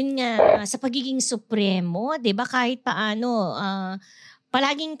 Yun nga, sa pagiging Supremo, diba kahit paano,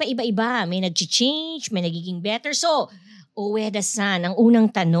 palaging paiba-iba. May nag-change, may nagiging better. So, Ueda-san, ang unang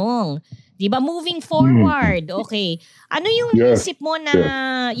tanong, diba, moving forward, okay. Ano yung isip mo na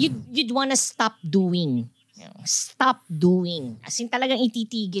you'd wanna stop doing? Stop doing. As in talagang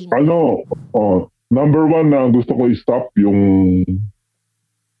ititigil mo. Number one na gusto ko i-stop yung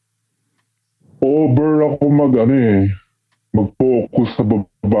ako mag-focus sa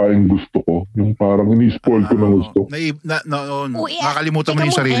babaeng gusto ko. Yung parang ini-spoil ko ng gusto. Nakakalimutan mo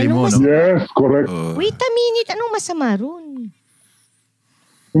yung sarili mo, no? Yes, correct. Wait a minute, anong masama ron?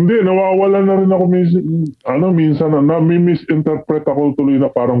 Hindi, nawawala na rin ako minsan misinterpret ako tuloy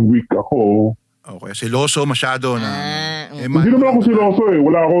na parang weak ako. Okay, siloso masyado na. Hindi naman ako siloso eh.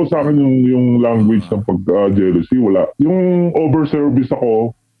 Wala ako sa akin yung language ng pag-jealousy. Wala. Yung overservice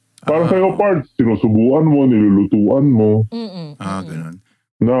ako, parang sa'yo parts, sinusubuan mo, nilulutuan mo. Ganun.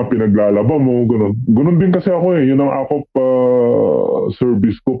 Na pinaglalaba mo, ganun. Ganun din kasi ako eh. Yun ang ako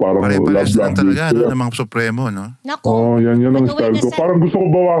service ko. Parang pare-pares lang love talaga, no? Ng mga supremo, no? Nako. Yan ang style ko. Parang gusto ko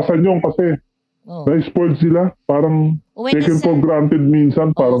bawasan yun kasi na-spoiled sila. Parang taken for granted minsan.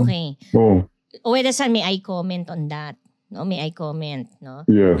 Parang, okay. Uweda-san, may I comment on that? No, may I comment, no?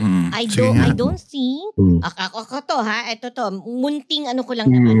 Yes. I don't think, ako to ha, ito to, munting ano ko lang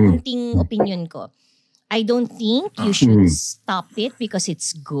naman, munting opinion ko. I don't think you should stop it because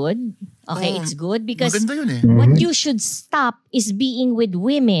it's good. Okay, it's good because maganda yun eh. What you should stop is being with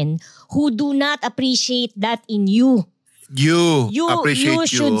women who do not appreciate that in you. You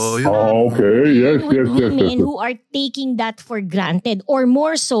appreciate you. Should stop okay, yes. women who are taking that for granted. Or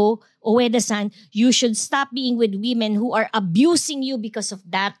more so, Ueda-san, you should stop being with women who are abusing you because of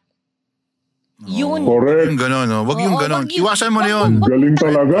that. Yun. Correct. Yung gano'n, no? Wag yung gano'n. Iwasan mo na yun. Galing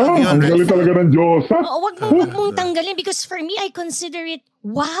talaga. Ang galing talaga ng Diyosa. Wag mong tanggalin because for me, I consider it,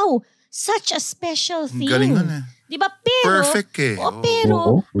 wow, such a special thing. Galing nun eh. Diba? Pero, perfect eh.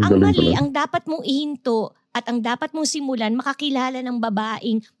 Pero, ang mali, talaga. ang dapat mong ihinto at ang dapat mong simulan, makakilala ng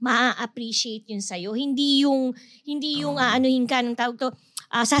babaeng maa-appreciate yun sa'yo. Hindi yung aanuhin ka ng tawag to,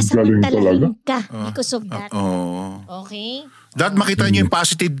 sasamantalahin ka because of that. Okay? Dapat makita nyo yung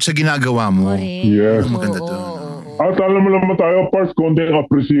positive sa ginagawa mo. Correct. Yes. Maganda doon. At alam mo naman tayo, parts, konting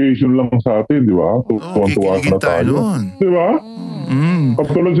appreciation lang sa atin, di ba? Tuwan-tuwa na tayo. Di ba?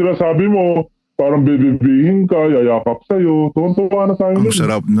 Katulad sila sabi mo, parang bibibihin ka, yayakap sa'yo, tuwan-tuwa na tayo. Ang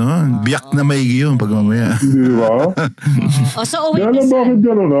sarap nun. Biyak na maigi yun pag mamaya. Di ba? So, wait, Yan bakit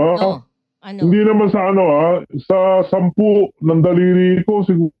gano'n ha? Ano? Hindi naman sa sa 10 ng daliri ko,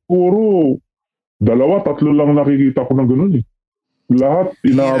 siguro 2-3 lang nakikita ko ng gano'n eh. Lahat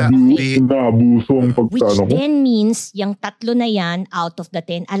inaabuso ang pagkano ko. Which then means, yung 3 na yan, out of the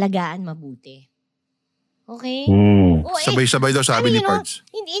 10, alagaan mabuti. Okay? Sabay-sabay daw sabi ni Pards.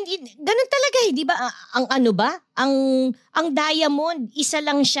 Ganun talaga eh, di ba? Ang diamond, isa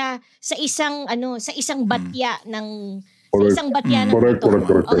lang siya sa isang batya ng Correct.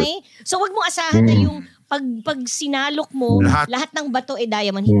 Okay? So wag mo asahan na yung pag sinalok mo, lahat ng bato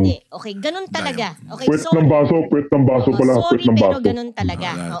diamond. Hindi. Okay, ganun talaga. Okay, Puwet ng baso pala. Sorry, puwet ng pero baso. ganun talaga.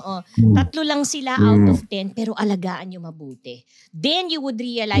 Oo. 3 lang sila out of 10, pero alagaan nyo mabuti. Then you would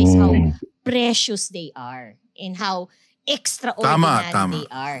realize how precious they are and how extraordinary they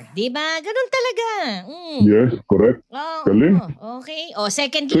are. Diba? Ganun talaga. Yes, correct. Galing. Okay.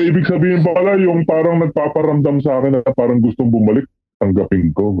 Secondly. So, ibig sabihin pala, yung parang nagpaparamdam sa akin na parang gustong bumalik,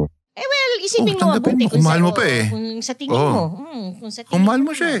 tanggapin ko. Well, isipin mo mabuti. Kung mahal mo pa eh. Kung sa tingin mo. Kung mahal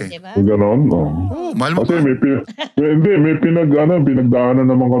mo siya eh. Diba? Ganon. Mahal mo kasi pa. may pinagdaanan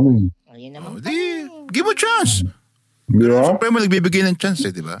naman kami. Ayun naman. Give mo chance. Di ba? Supremo nagbibigay ng chance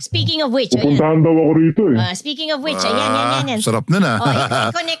eh, di ba? Speaking of which, pupuntahan daw ako rito eh. Speaking of which, ayan. Sarap na na.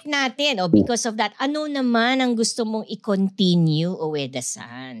 I-connect natin. Because of that, ano naman ang gusto mong i-continue,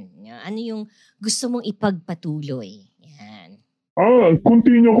 Ueda-san? Ano yung gusto mong ipagpatuloy? Yan.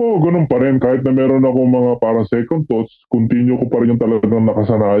 Continue ko. Ganun pa rin. Kahit na meron ako mga parang second thoughts, continue ko pa rin yung talagang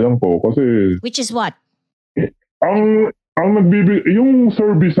nakasanayan ko. Kasi... Which is what? Ang nagbibigay, yung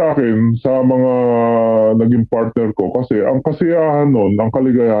service sa akin sa mga naging partner ko, kasi ang kasiyahan nun, ang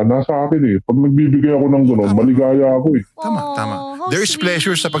kaligayahan, nasa akin eh. Pag nagbibigay ako ng gano'n, maligaya ako eh. Tama. There is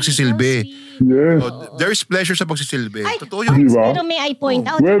pleasure sa pagsisilbi. Yes. There is pleasure sa pagsisilbi. Totoo yun. Diba? Pero may I point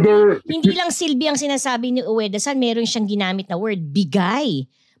out, hindi lang silbi ang sinasabi ni Ueda-san, meron siyang ginamit na word, bigay.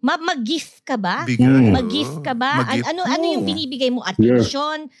 Mag-gift ka ba? Mag-gift ka ba? Ano yung binibigay mo?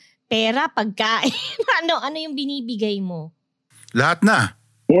 Attention? Pera, pagkain, ano yung binibigay mo? Lahat na.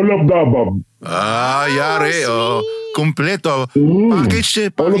 All of the above. Yari. Kompleto.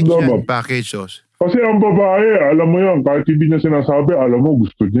 Package. Kasi ang babae, alam mo yan, kahit hindi niya sinasabi, alam mo,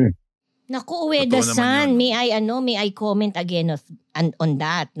 gusto niya. Naku, Ueda-san, may I comment again on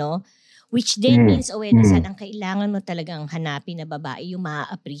that, no? Which then means, Ueda-san, ang kailangan mo talagang hanapin na babae, yung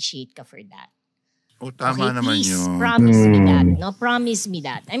ma-appreciate ka for that. Tama naman please yun. Promise me that. No, promise me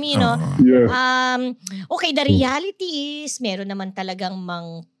that. I mean, yes. Okay, the reality is, meron naman talagang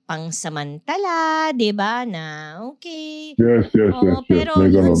pangsamantala, di ba? Na, okay. Yes. Pero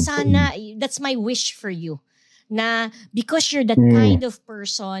yun sana, that's my wish for you. Na, because you're that kind of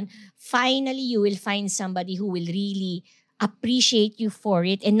person, finally you will find somebody who will really appreciate you for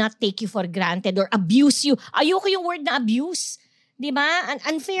it and not take you for granted or abuse you. Ayoko yung word na abuse. Di ba?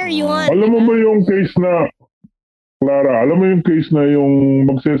 Unfair yun. Alam mo ba yung case na, Clara, alam mo yung case na yung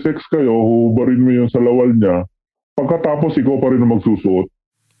magse-sex kayo, hubarin mo yung sa lawal niya, pagkatapos ikaw pa rin ang magsusuot.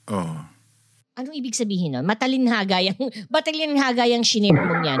 Oh. Anong ibig sabihin nun? Matalinhaga yung shinip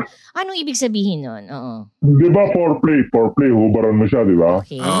mong yan. Anong ibig sabihin nun? Oo. Di ba foreplay, hubaran mo siya, di ba?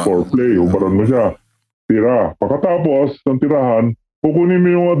 Okay. Foreplay, hubaran mo siya. Tira. Pagkatapos ng tirahan, kukunin mo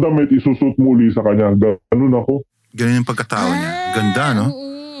yung damit, isusot muli sa kanya. Ganun ako. Ganun yung pagkatao niya. Ganda, no?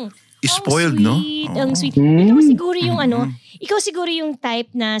 Spoiled, no? Ang sweet. Ikaw siguro yung ikaw siguro yung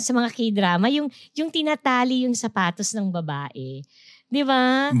type na sa mga K-drama, yung tinatali yung sapatos ng babae. Di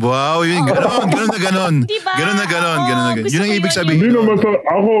ba? Wow, yun, ganun na ganun. Diba? Ganun na ganun. Yun ang ibig sabihin. Hindi naman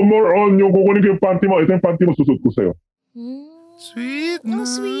ako more on yung kukunin ko yung panty mo, ito yung panty mo, susot ko sa'yo. Sweet. No,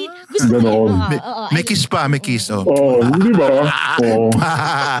 sweet. Gusto ko Ganon. May kiss pa, may kiss. Oh. Hindi ba?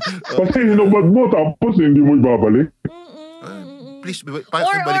 Kasi hinubad mo, tapos hindi mo ibabalik. Please,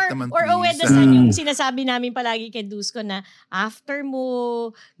 balik naman. Or Ueda-san, yung sinasabi namin palagi kay Dusko na after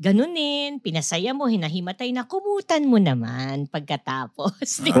mo ganunin, pinasaya mo, hinahimatay na, kumutan mo naman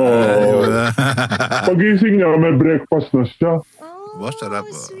pagkatapos. Pagising niya, may breakfast na siya. Wow, sarap.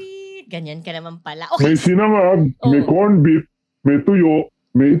 Sweet. Ganyan ka naman pala. Okay. May sinangag, may corned beef, may tuyo,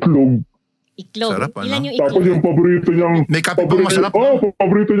 may itlog. Sarap, Ilan yung itlog? Tapos yung paborito niyang... May kape pang masarap.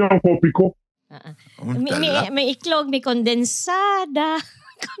 Paborito niyang kopi ko. May iklog, may kondensada.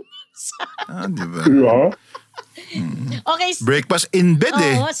 Diba? Diba? Okay. Breakfast in bed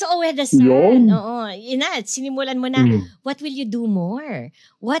So Ueda-san. Sinimulan mo na. What will you do more?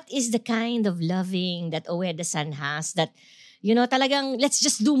 What is the kind of loving that Ueda-san has that, talagang let's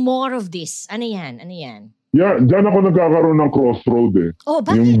just do more of this? Ano yan? Yeah, dyan ako nagkakaroon ng crossroad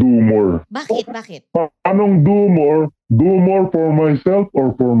bakit? Yung do more. Bakit? Anong do more? Do more for myself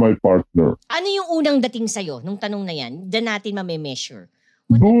or for my partner? Ano yung unang dating sa'yo nung tanong na yan? Diyan natin mame-measure.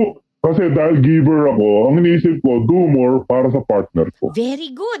 Kasi dahil giver ako, ang iniisip ko, do more para sa partner ko.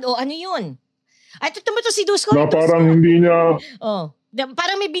 Very good. Ano yun? Ay, ito si Dusko. Na parang hindi niya...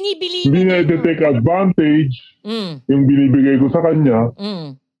 parang may binibili. Hindi niya iti-take advantage yung binibigay ko sa kanya.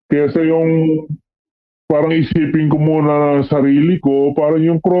 Kesa yung... Parang isipin ko muna sa sarili ko, parang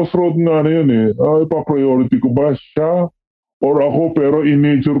yung crossroad nga na yun ipa-priority ko ba siya or ako, pero in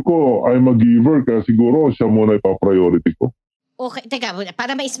nature ko, I'm a giver, kaya siguro siya muna ipa-priority ko. Okay, teka,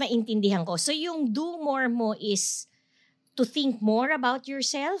 para maintindihan ko. So yung do more mo is to think more about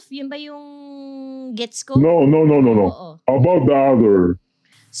yourself? Yun ba yung gets ko? No. About the other.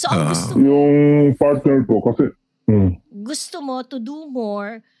 So ang gusto mo, yung partner ko, kasi... Gusto mo to do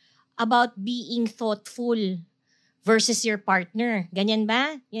more about being thoughtful versus your partner. Ganyan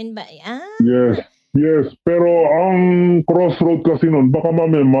ba? Yan ba? Yes. Pero ang crossroad kasi nun, baka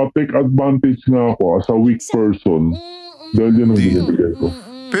mamaya ma-take advantage nga ako as a weak person. Dahil yan ang binibigay ko.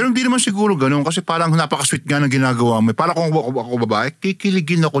 Pero hindi naman siguro ganun kasi parang napaka-sweet nga ng ginagawa mo. Para kung ako babae,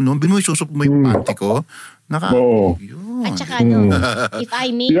 kikiligin ako nun. Binuhay susup mo yung panty ko. Yun. At saka if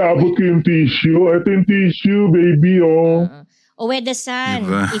I may... Iabot ko yung tissue. Ito yung tissue, baby, Ueda-san,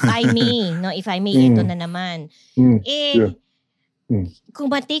 diba? if I may, ito na naman. Kung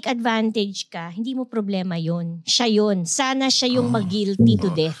ma-take advantage ka, hindi mo problema yun. Siya yun. Sana siya yung mag-guilty to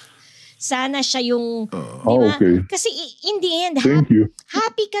death. Sana siya yung, di ba? Okay. Kasi in the end,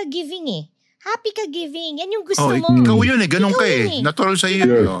 happy ka giving Happy ka giving. Yan yung gusto mo. Ikaw yun Ganun ka Natural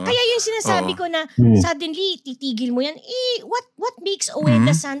sa'yo. Kaya yung sinasabi ko na suddenly titigil mo yan. What makes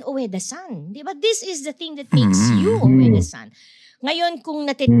Ueda-san Ueda-san? Di ba? This is the thing that makes you Ueda-san. Ngayon, kung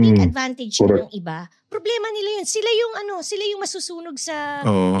take advantage ka ng iba, problema nila yun. Sila yung masusunog sa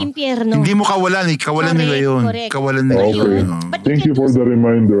impyerno. Hindi mo kawalan Kawalan nila yun. Correct. Kawalan nila yun. But Thank you for the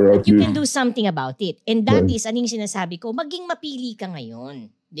reminder. But you can do something about it. And that is, anong sinasabi ko, maging mapili ka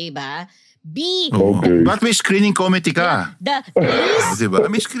ngayon. Diba? But may screening committee ka. The least, diba?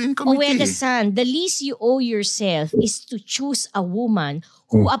 May screening committee. Ueda-san, the least you owe yourself is to choose a woman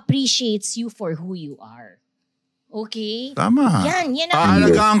who appreciates you for who you are. Okay? Tama. Yan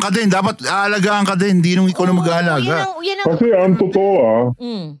aalagaan ka din. Dapat aalagaan ka din. Hindi nung ikaw na mag-aalaga. Kasi ang totoo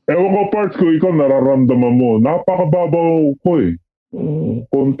ewan ko parts ko, ikaw nararamdaman mo. Napakababaw ko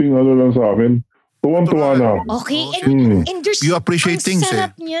konting lang sa akin. Tuwan-tuwa na ako. Okay. And there's, you appreciate things ang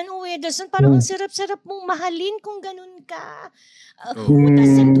sarap niyan, Ueda-san. Parang ang sarap-sarap mong mahalin kung ganun ka.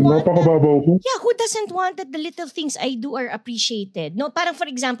 Napakababaw ko. Yeah, who doesn't want that the little things I do are appreciated? No, parang for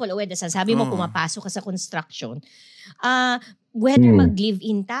example, Ueda-san, sabi mo pumapasok ka sa construction. whether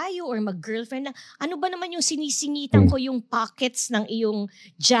mag-live-in tayo or mag-girlfriend lang, ano ba naman yung sinisingitan ko yung pockets ng iyong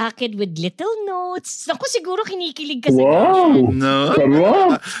jacket with little notes? Naku, siguro kinikilig ka sa Wow! No.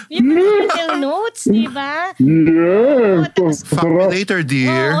 Sarap! yung mga little notes, di ba? Yes! Fuck me later,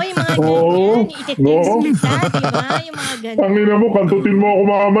 dear. Oo, yung mga ganyan. Ite-text kita, di ba? Yung mga ganyan. Tangina mo, kantutin mo ako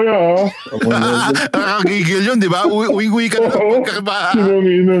mamaya, ha? Nakakagigil yun, di ba? Uwi ka na.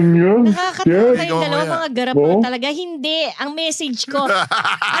 Sinanginan yun. Nakakatawa kayong Ikaw dalawa kaya. mga garap talaga. Hindi. Ang message ko,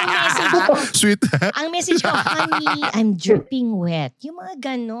 Sweet. ang message ko, honey, I'm dripping wet. Yung mga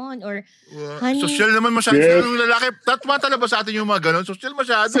ganon. Or, honey, Social naman masyado. Yes. Yung lalaki, tatmata ba sa atin yung mga ganon? Social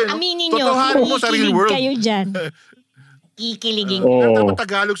masyado. aminin nyo, Totohanan mo sa real kikilig world. kayo dyan. Kikiligin. Dapat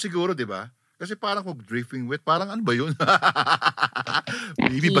Tagalog siguro, di ba? Kasi parang kung drifting wet, parang ano ba yun?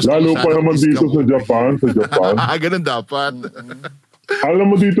 Maybe basta Lalo pa naman dito sa Japan. Ganun dapat.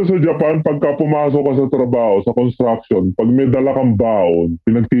 Alam mo dito sa Japan, pagka pumasok ka sa trabaho, sa construction, pag may dala kang baon,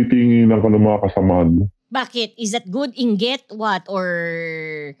 pinagtitinginan ka ng mga kasamahan mo. Bakit? Is that good? Inggit? What? Or...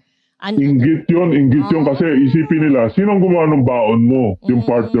 Inggit yun kasi isipin nila, sinong gumawa ng baon mo? Yung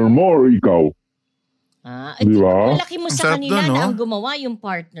partner mo or ikaw? Di ba? Malaki mo sa kanila na ang gumawa yung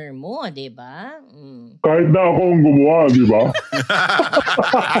partner mo, di ba? Kahit na ako ang gumawa, di ba?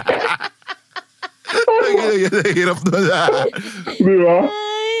 Hirap doon. Di ba?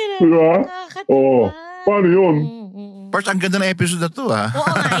 Di ba? Oo. Paano yun? Parts, ang ganda ng episode na to, ha?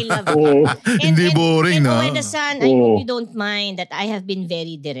 Oo nga, I love it. Oo. Hindi boring, no? And Ueda-san, I hope you don't mind that I have been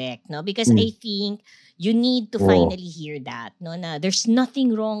very direct, no? Because I think you need to finally hear that, no? Na there's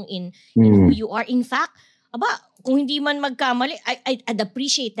nothing wrong in who you are. In fact, kung hindi man magkamali, I'd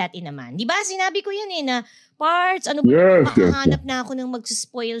appreciate that naman. Di ba? Sinabi ko yan na, Parts, ano ba? Makahanap na ako ng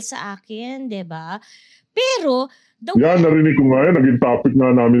mag-spoil sa akin, di ba? Pero, narinig ko nga yan. Naging topic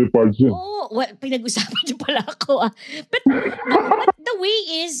na namin ni Parts yun. Pinag-usapan niyo pala ako. But the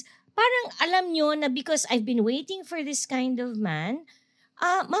way is, parang alam nyo na because I've been waiting for this kind of man,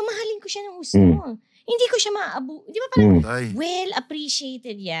 mamahalin ko siya ng gusto. Hindi ko siya di ba parang, well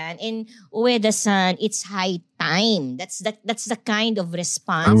appreciated yan. And Ueda-san, it's high time. That's the kind of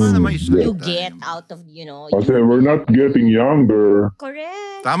response you get out of, Kasi we're not getting younger.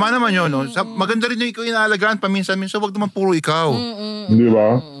 Correct. Tama naman yun, no? Maganda rin yung ikaw inaalagaan paminsan-minsan, wag naman puro ikaw. Di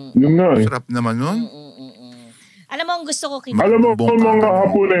ba? Yun nga eh. Sarap naman nun. Alam mo, ang gusto ko Alam mo, mga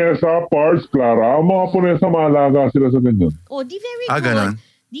Haponesa, Parts, Clara, ang mga Haponesa, maalaga sila sa ganyan. Di very good. Ganon.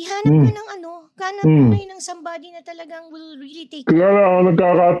 Di hanap ka ng hanap ka ng somebody na talagang will really take Kaya ang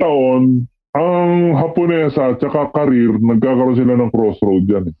nagkakataon, ang Haponesa at saka karir, nagkakaroon sila ng crossroad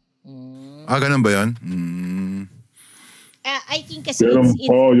yan. Ganun ba yan? I think kasi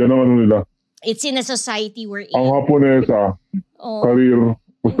yan ang ano nila. It's in a society where ang Haponesa, karir,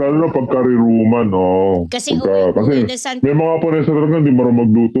 lalo na pag career woman, Kasi may mga Haponesa talaga hindi marunong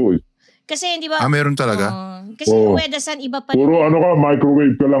magluto eh. Kasi di ba? Meron talaga? Kasi Ueda-san, iba pa. Puro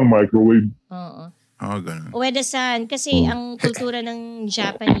microwave ka lang, microwave. Ganun. Ueda-san, kasi ang kultura ng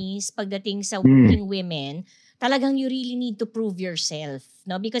Japanese pagdating sa working women, talagang you really need to prove yourself,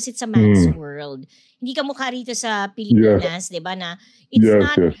 no? Because it's a man's world. Hindi ka mukha rito sa Pilipinas, di ba, na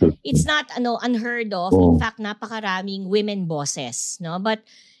it's not unheard of. In fact, napakaraming women bosses, no? But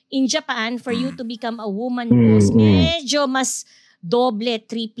in Japan, for you to become a woman boss, medyo mas doble,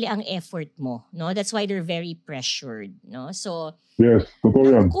 triple ang effort mo, no? That's why they're very pressured, no? So, yes, totoo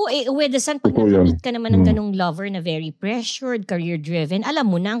yan. Ueda-san, pag nakamit ka naman ng ganong lover na very pressured, career-driven,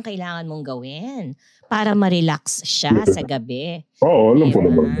 alam mo na ang kailangan mong gawin para ma-relax siya sa gabi. Oo, alam ko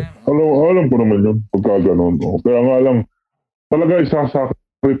naman. Alam ko naman yun, pagka ganon. Kaya nga lang, talaga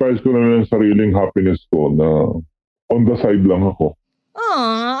isasacrifice ko na yung sariling happiness ko na on the side lang ako.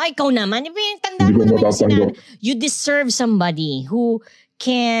 Ikaw naman. Tandaan mo naman yung sinabi. You deserve somebody who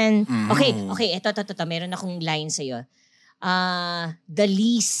can... Okay, ito. Meron akong line sa'yo. The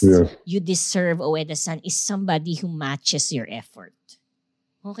least you deserve, Ueda-san, is somebody who matches your effort.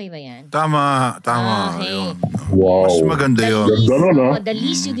 Okay ba yan? Tama. Okay. Yun. Wow. Mas maganda yun. The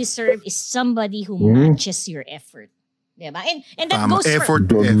least you deserve is somebody who matches your effort. Diba? And that goes effort,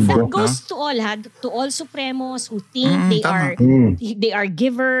 that goes to all to all supremos who think they are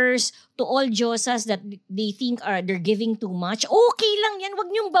givers, to all Diyosas that they think they're giving too much. Okay lang yan,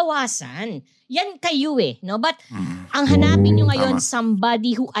 wag niyong bawasan. Yan kayo no? But ang hanapin niyo ngayon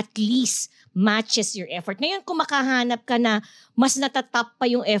somebody who at least matches your effort. Ngayon kung makahanap ka na mas natatap pa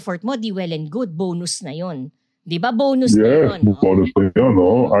yung effort mo, di well and good, bonus na yon. Di ba? Bonus na yun. Yes, bonus na yun.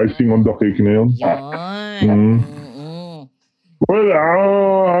 Icing on the cake na yun. Well,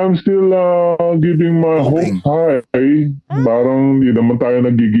 I'm still giving my hopes high Parang hindi naman tayo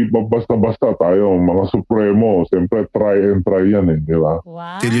nag-give up basta-basta tayo. Mga supremo, siyempre try and try yan di ba?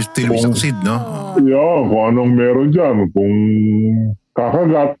 Wow. Till we succeed, no? Yeah, kung anong meron dyan. Kung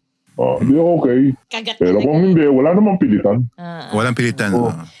kakagat, di okay. Kagat Pero talaga. kung hindi, wala namang pilitan. Walang pilitan.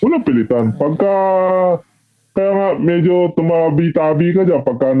 Walang pilitan. Kaya nga, medyo tumabi-tabi ka dyan.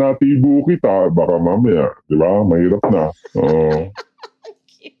 Pagka natibo kita, baka mamaya, di ba? Mahirap na.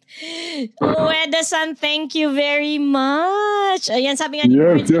 Ueda-san, thank you very much. Ayan, sabi nga ni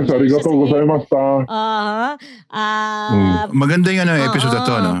Yes, arigatou gozaimashita. Maganda yung episode na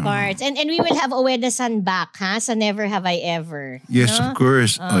to, no? Parts. And we will have Ueda-san back, ha? Sa Never Have I Ever. Yes, no? of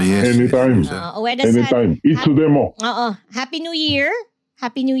course. Yes. Anytime. Ueda-san. Anytime. Itsudemo. Happy New Year.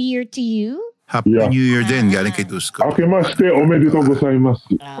 Happy New Year to you. Happy New Year din, galing kay Dusko. Akimashite, omedetou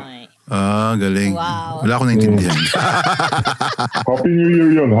gozaimasu. Galing. Wow. Wala akong naintindihan. Happy New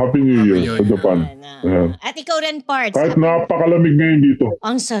Year yun. Happy New Year sa Japan. At ikaw rin, Parts. Kahit napakalamig ngayon dito.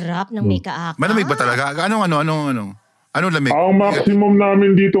 Ang sarap ng may kaaka. Malamig ba talaga? Anong lamig? Ang maximum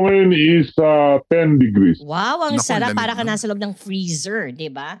namin dito ngayon is 10 degrees. Wow, ang Naku, sarap. lamig, Para ka no? nasa loob ng freezer,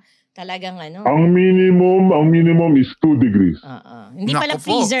 di ba? Talagang Ang minimum is 2 degrees. Hindi Naku pala po,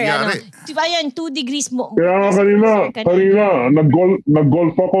 freezer. yari. Di ba yan, 2 degrees mo. Kaya nga kanina,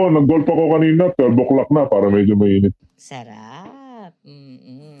 nag-golf ako kanina, 12 o'clock na para medyo mainit. Sarap.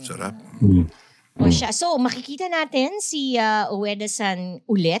 Sarap. O siya. So, makikita natin si Ueda-san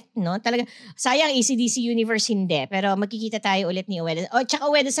ulit, no? Talaga, sayang AC/DC Universe hindi, pero makikita tayo ulit ni Ueda.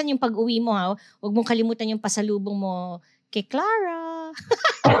 Tsaka Ueda-san, yung pag-uwi mo, ha? Huwag mong kalimutan yung pasalubong mo kay Clara.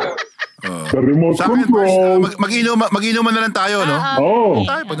 The remote Sa akin, control. mag-inuman na lang tayo, no? Oo.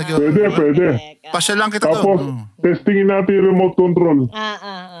 Pwede. Pasya lang kita Tapos, to. testingin natin yung remote control.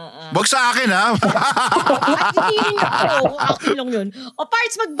 Wag sa akin, ha? Hindi rin ako. Akin lang yun. O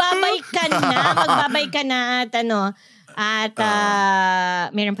Parts, magbabay ka na at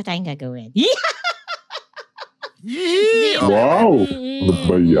meron pa tayong gagawin. Wow! Ano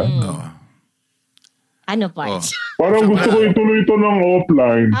ba yan? Ano, Parts? Parang gusto ko ituloy ito ng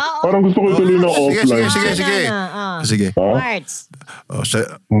offline. Sige. Parts.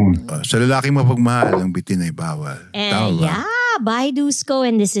 Sa lalaking mapagmahal, ang bitin ay bawal. Bye, Dusko.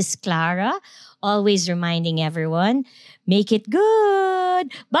 And this is Clara. Always reminding everyone, make it good.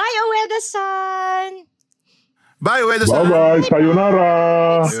 Bye, Ueda-san. Bye, Ueda-san. Bye-bye. Sayonara.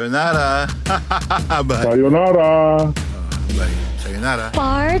 Bye. Sayonara. Bye. Sayonara.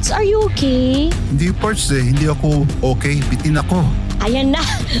 Parts, are you okay? Hindi Parts Hindi ako okay. Bitin ako. Ayan na.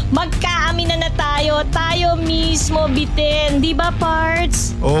 Magkaamin na tayo. Tayo mismo bitin. Di ba,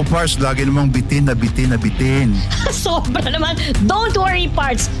 Parts? Oh, Parts. Lagi namang bitin. Sobra naman. Don't worry,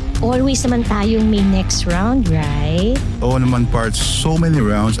 Parts. Always naman tayong may next round, right? Oo naman, Parts. So many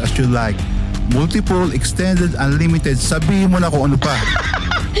rounds as you like. Multiple, extended, unlimited. Sabihin mo na kung ano pa.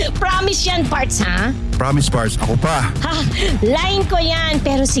 Promise yan, Parts, ha? Promise, Parts. Ako pa. Ha, line ko yan.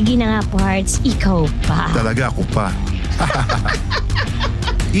 Pero sige na nga, Parts. Ikaw pa. Talaga ako pa.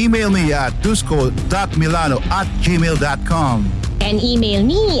 Email me at dusko.milano@gmail.com. And email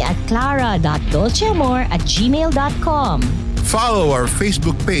me at clara.dolceamor@gmail.com. Follow our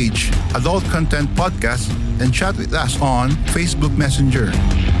Facebook page, Adult Content Podcast, and chat with us on Facebook Messenger.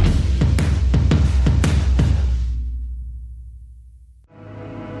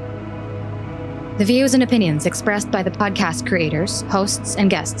 The views and opinions expressed by the podcast creators, hosts, and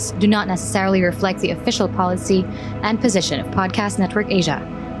guests do not necessarily reflect the official policy and position of Podcast Network Asia,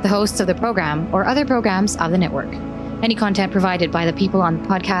 the hosts of the program, or other programs of the network. Any content provided by the people on the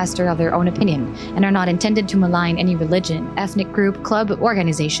podcast are of their own opinion and are not intended to malign any religion, ethnic group, club,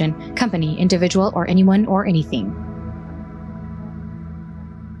 organization, company, individual, or anyone or anything.